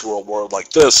 3D virtual world like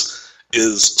this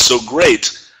is so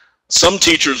great. Some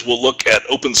teachers will look at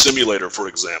Open Simulator, for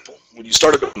example. When you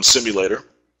start at Open Simulator,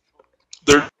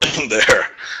 there's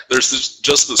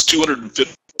just this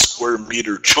 250 square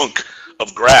meter chunk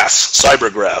of grass,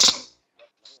 cybergrass.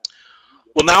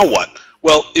 Well, now what?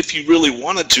 Well, if you really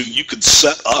wanted to, you could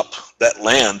set up that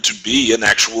land to be an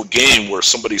actual game where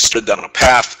somebody stood down a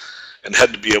path and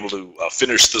had to be able to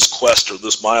finish this quest or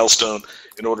this milestone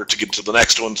in order to get to the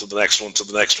next one, to the next one, to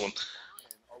the next one.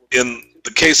 In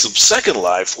the case of Second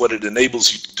Life, what it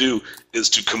enables you to do is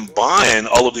to combine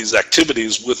all of these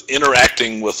activities with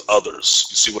interacting with others.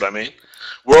 You see what I mean?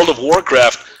 World of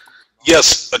Warcraft,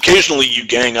 yes, occasionally you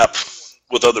gang up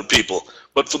with other people,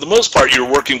 but for the most part,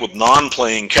 you're working with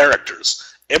non-playing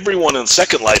characters. Everyone in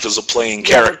Second Life is a playing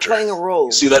character. They're playing a role.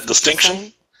 You see that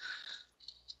distinction?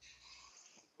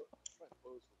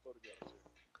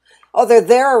 Oh, they're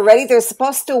there already? They're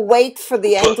supposed to wait for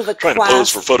the end of the class. Trying to pose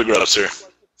for photographs here.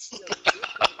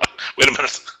 Wait a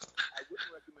minute.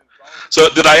 So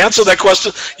did I answer that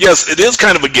question? Yes, it is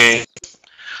kind of a game.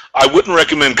 I wouldn't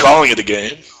recommend calling it a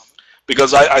game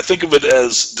because I think of it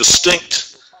as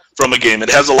distinct from a game. It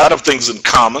has a lot of things in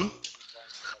common,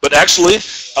 but actually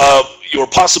your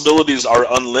possibilities are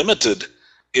unlimited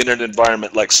in an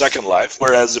environment like Second Life,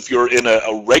 whereas if you're in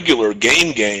a regular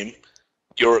game,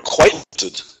 you're quite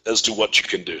limited as to what you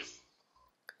can do.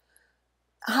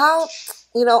 How,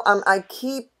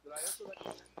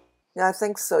 I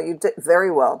think so. You did very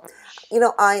well.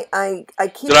 I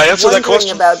keep Did I answer that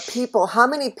question? About people. How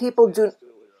many people do?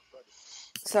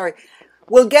 Sorry,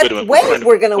 we'll get. Wait,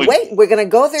 we're gonna wait. We're gonna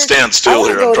go there. Stand still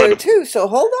here. I'm trying to too. So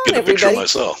hold on, get a picture of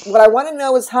myself. What I want to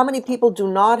know is how many people do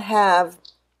not have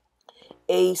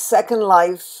a Second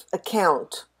Life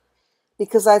account,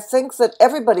 because I think that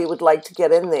everybody would like to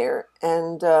get in there,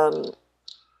 and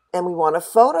we want a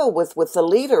photo with the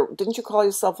leader. Didn't you call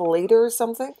yourself a leader or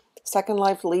something? Second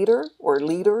Life leader or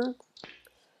leader?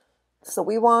 So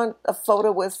we want a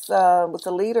photo with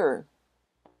the leader,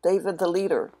 David the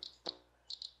leader.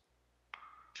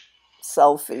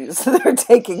 Selfies. They're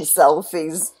taking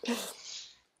selfies.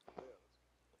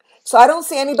 So I don't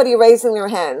see anybody raising their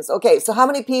hands. Okay, so how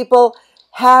many people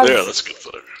have that's a good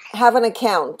photo. Have an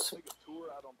account?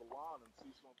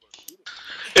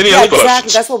 Any other questions?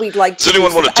 Exactly. That's what we'd like to do. Does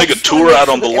anyone want to take a tour out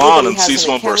on the lawn and see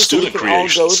some of our student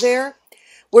creations? All go there.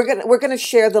 We're gonna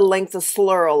share the link, the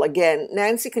Slurl again.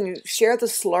 Nancy, can you share the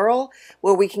Slurl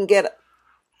where we can get?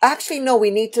 Actually, no.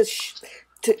 We need to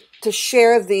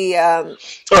share the all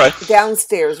right.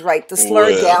 Downstairs, right? The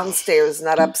Slur downstairs,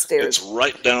 not upstairs. It's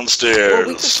right downstairs. Well,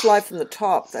 we could fly from the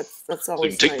top. That's always so you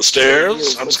can take nice. the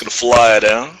stairs. I'm just gonna fly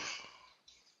down.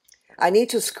 I need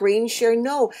to screen share.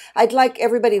 No, I'd like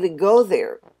everybody to go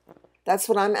there. That's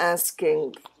what I'm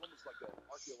asking.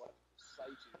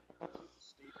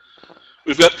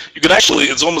 You can actually,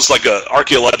 it's almost like an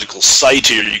archaeological site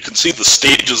here. You can see the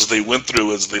stages they went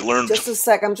through as they learned. Just a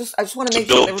sec. I just want to make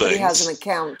sure everybody has an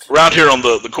account. Around here on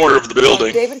the corner of the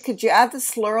building. David, could you add the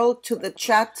Slurl to the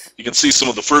chat? You can see some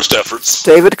of the first efforts.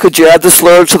 David, could you add the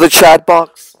Slurl to the chat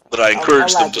box? That I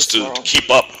encourage them just to keep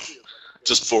up,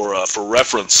 just for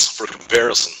reference, for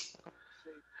comparison.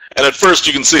 And at first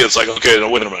you can see it's like, okay, no,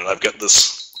 wait a minute, I've got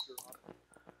this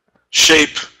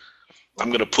shape. I'm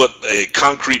going to put a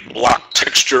concrete block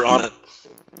texture on it.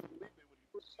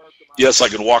 Yes, I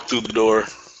can walk through the door.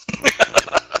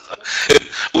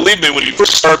 Believe me, when you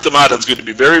first start them out, it's going to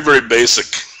be very, very basic.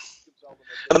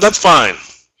 And that's fine.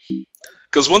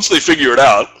 Because once they figure it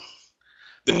out,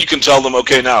 then you can tell them,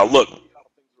 okay, now look,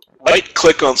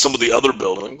 right-click on some of the other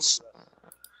buildings,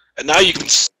 and now you can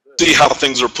see how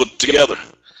things are put together.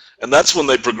 And that's when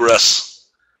they progress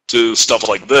to stuff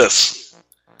like this.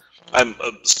 I'm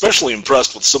especially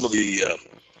impressed with some of the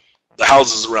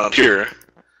houses around here.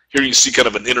 Here you see kind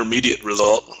of an intermediate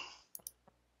result.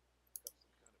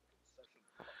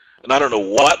 And I don't know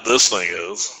what this thing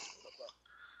is.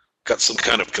 Got some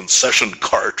kind of concession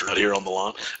cart right here on the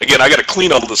lawn. Again, I got to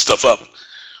clean all this stuff up.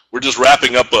 We're just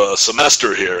wrapping up a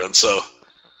semester here, and so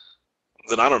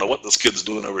then I don't know what this kid's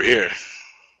doing over here.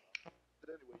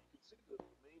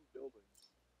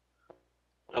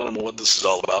 I don't know what this is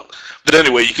all about. But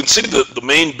anyway, you can see the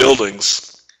main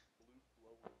buildings.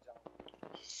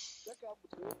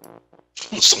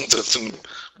 Some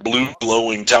blue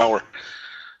glowing tower.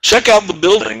 Check out the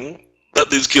building that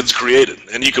these kids created,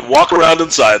 and you can walk around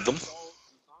inside them.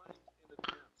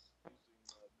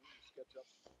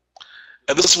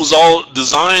 And this was all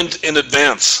designed in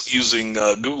advance using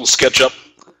Google SketchUp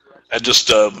and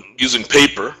just using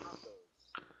paper.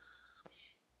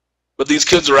 But these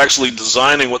kids are actually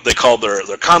designing what they call their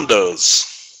condos.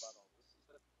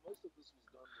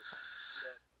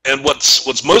 And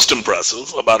what's most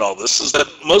impressive about all this is that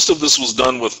most of this was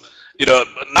done with,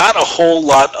 not a whole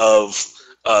lot of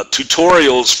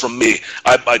tutorials from me.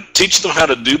 I teach them how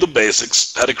to do the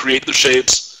basics, how to create the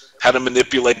shapes, how to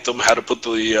manipulate them, how to put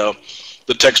the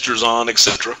textures on,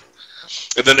 etc.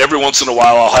 And then every once in a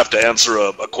while I'll have to answer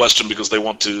a question because they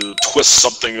want to twist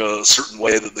something a certain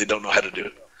way that they don't know how to do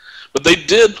it. But they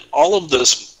did all of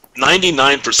this,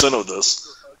 99% of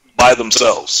this, by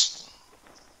themselves.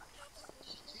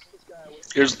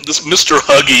 Here's this Mr.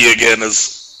 Huggy again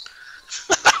is...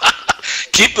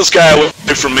 Keep this guy away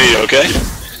from me, okay?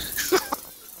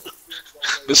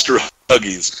 Mr.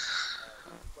 Huggies.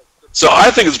 So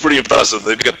I think it's pretty impressive.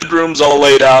 They've got bedrooms all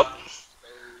laid out.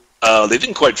 They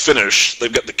didn't quite finish.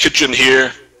 They've got the kitchen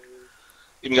here.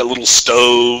 Even got little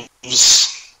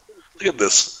stoves. Look at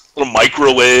this. Little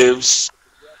microwaves.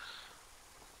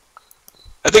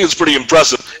 I think it's pretty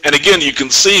impressive. And again, you can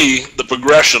see the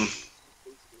progression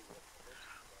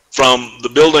from the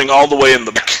building all the way in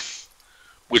the back,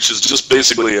 which is just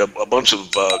basically a bunch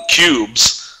of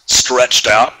cubes stretched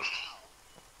out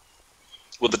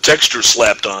with the texture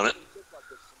slapped on it,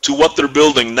 to what they're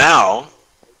building now.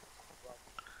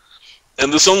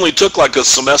 And this only took like a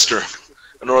semester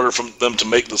in order for them to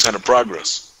make this kind of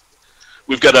progress.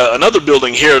 We've got another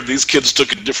building here. These kids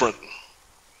took a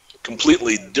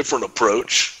completely different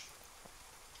approach.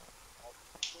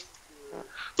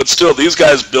 But still, these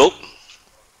guys built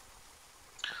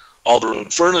all their own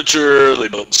furniture. They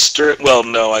built well,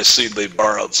 no, I see they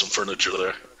borrowed some furniture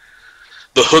there.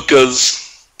 The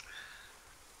hookahs.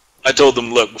 I told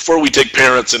them, look, before we take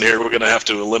parents in here, we're going to have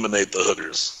to eliminate the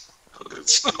hookers.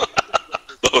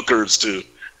 The hookers, too.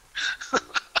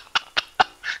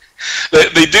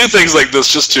 They do things like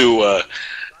this just to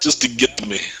get to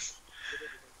me.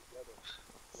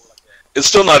 It's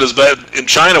still not as bad. In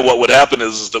China, what would happen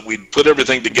is that we'd put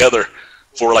everything together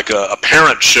for like a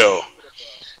parent show.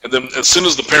 And then as soon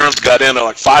as the parents got in,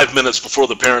 like 5 minutes before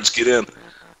the parents get in,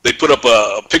 they put up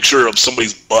a picture of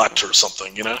somebody's butt or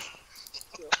something,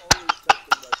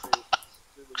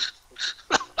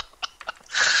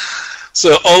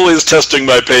 So always testing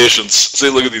my patience. See,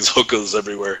 look at these hookahs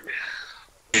everywhere.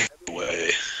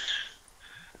 Anyway,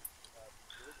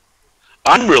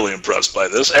 I'm really impressed by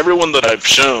this. Everyone that I've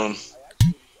shown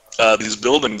these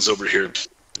buildings over here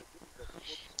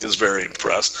is very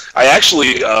impressed. I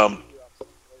actually,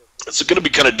 it's going to be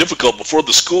kind of difficult before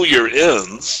the school year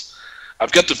ends.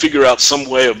 I've got to figure out some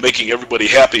way of making everybody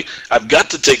happy. I've got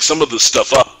to take some of this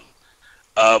stuff up.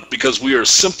 Because we are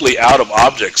simply out of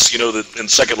objects. You know that in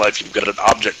Second Life you've got an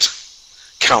object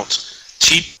count.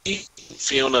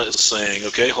 Fiona is saying,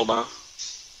 okay, hold on.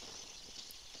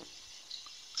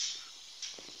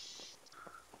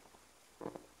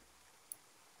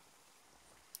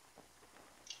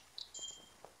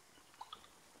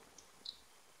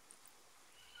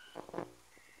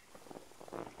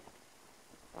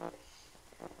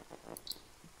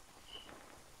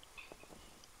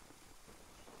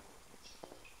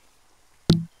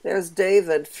 There's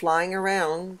David flying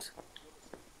around.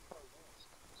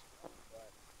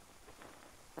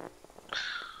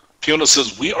 Fiona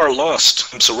says, we are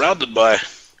lost. I'm surrounded by...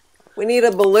 We need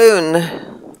a balloon.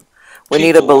 We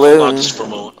need a people. Hold on balloon. just for a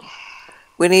moment.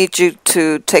 We need you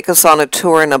to take us on a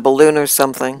tour in a balloon or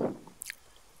something.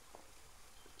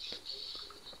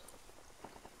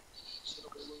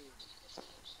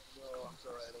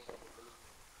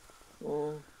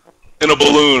 In a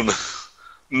balloon.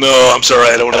 No, I'm sorry,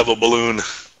 I don't have a balloon.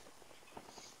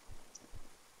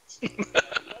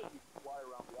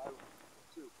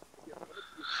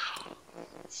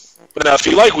 But now, if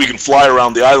you like, we can fly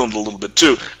around the island a little bit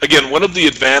too. Again, one of the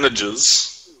advantages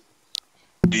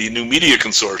of the New Media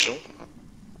Consortium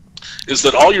is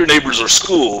that all your neighbors are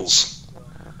schools.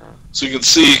 So you can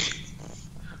see,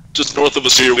 just north of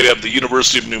us here, we have the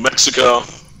University of New Mexico.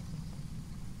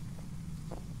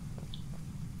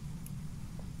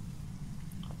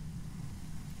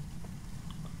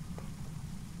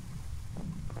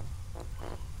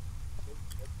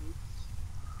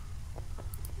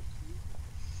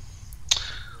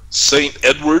 St.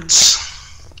 Edward's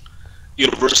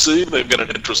University, they've got an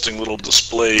interesting little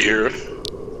display here.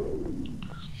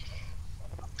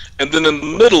 And then in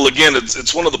the middle, again,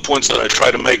 it's one of the points that I try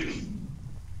to make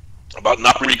about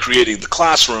not recreating the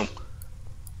classroom,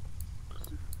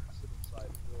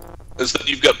 is that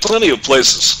you've got plenty of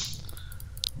places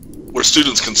where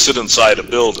students can sit inside a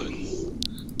building.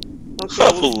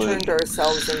 Okay, we've turned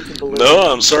ourselves into balloons. No,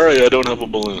 I'm sorry, I don't have a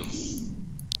balloon.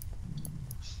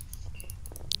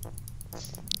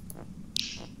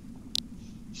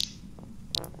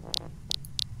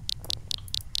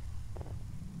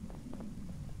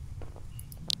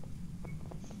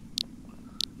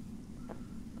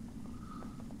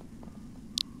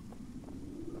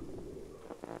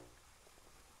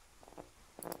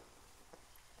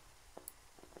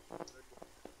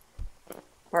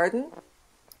 Pardon?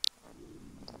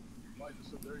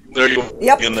 There you are.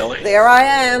 Yep, again, Nellie. there I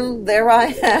am. There I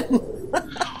am.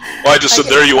 Well, I just said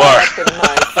there you are.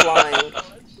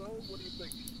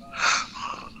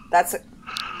 That's it.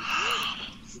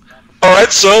 All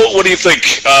right, so what do you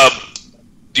think?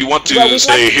 Do you want to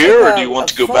stay here, or do you want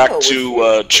to go back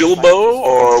to Chilbo,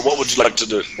 or what would you like to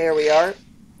do? There we are.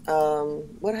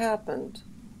 What happened?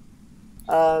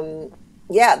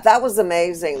 Yeah, that was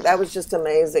amazing. That was just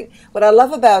amazing. What I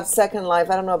love about Second Life,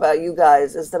 I don't know about you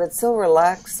guys, is that it's so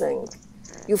relaxing.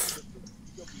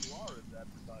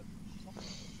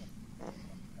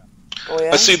 Oh,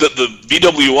 yeah? I see that the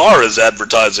VWR is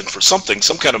advertising for something.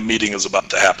 Some kind of meeting is about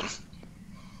to happen.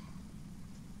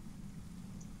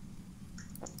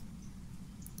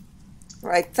 All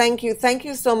right, thank you. Thank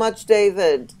you so much,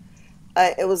 David.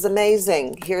 It was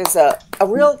amazing. Here's a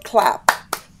real clap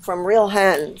from real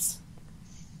hands.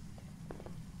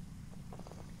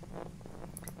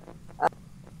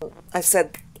 I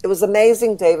said, it was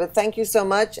amazing, David. Thank you so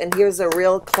much. And here's a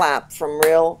real clap from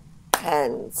real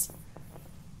hands.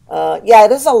 Yeah,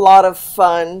 it is a lot of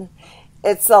fun.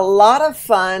 It's a lot of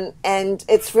fun, and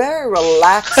it's very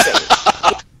relaxing.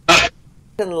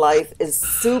 Life is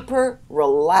super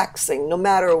relaxing, no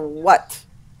matter what.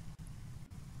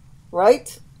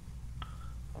 Right?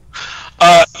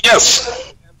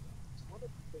 Yes.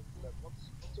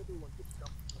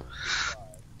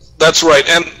 That's right.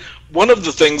 And one of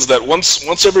the things that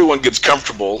once everyone gets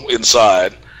comfortable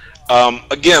inside,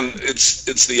 again,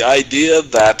 it's the idea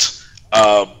that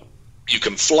you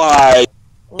can fly,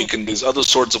 you can do these other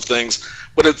sorts of things,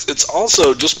 but it's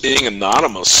also just being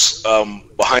anonymous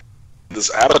behind this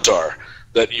avatar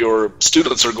that your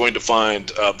students are going to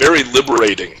find very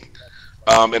liberating.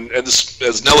 And this,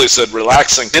 as Nellie said,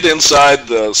 relaxing. Get inside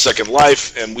the Second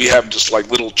Life, and we have just like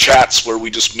little chats where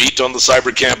we just meet on the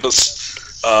cyber campus.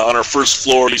 On our first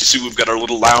floor, you see we've got our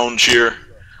little lounge here.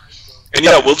 And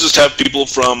yeah, we'll just have people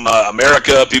from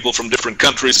America, people from different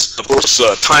countries. Of course,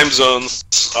 time zones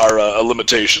are a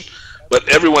limitation, but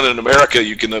everyone in America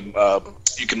you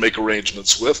can make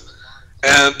arrangements with,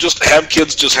 and just have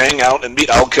kids just hang out and meet.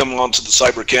 I'll come onto the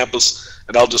cyber campus,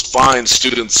 and I'll just find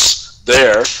students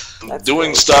there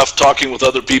doing stuff, talking with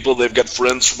other people. They've got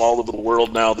friends from all over the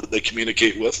world now that they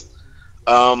communicate with.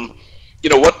 You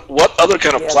know, what other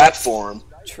kind of platform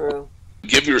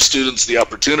give your students the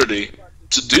opportunity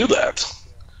to do that?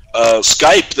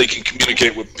 Skype, they can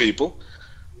communicate with people,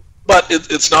 but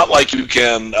it's not like you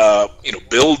can you know,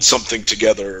 build something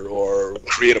together or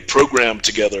create a program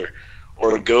together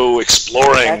or go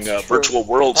exploring virtual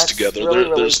worlds together.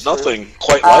 There's nothing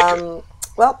quite like it.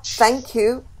 Well, thank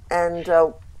you, and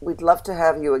we'd love to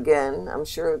have you again. I'm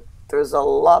sure there's a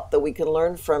lot that we can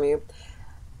learn from you.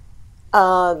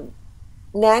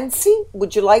 Nancy,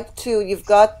 would you like to, you've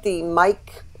got the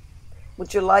mic,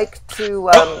 would you like to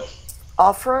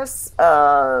offer us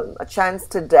a chance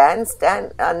to dance?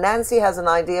 Nancy has an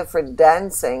idea for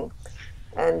dancing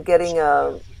and getting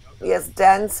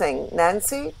dancing.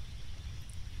 Nancy?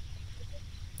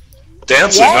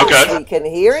 Dancing, yes, okay. We can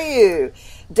hear you.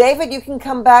 David, you can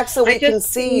come back so we can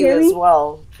see you as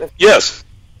well. Yes.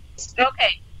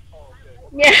 Okay.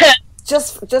 Yeah.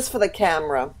 Just for the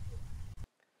camera.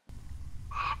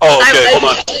 Oh, okay.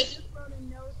 Hold on.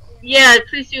 Yeah,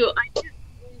 please do.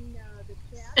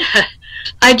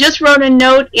 I just wrote a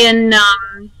note in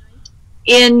the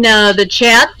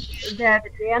chat that the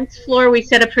dance floor we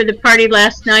set up for the party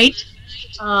last night,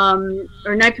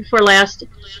 or night before last,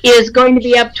 is going to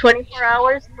be up 24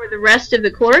 hours for the rest of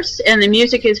the course, and the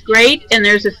music is great, and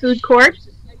there's a food court.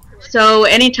 So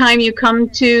anytime you come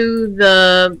to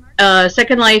the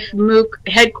Second Life MOOC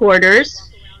headquarters,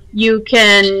 you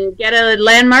can get a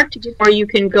landmark to do, or you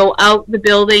can go out the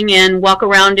building and walk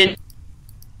around in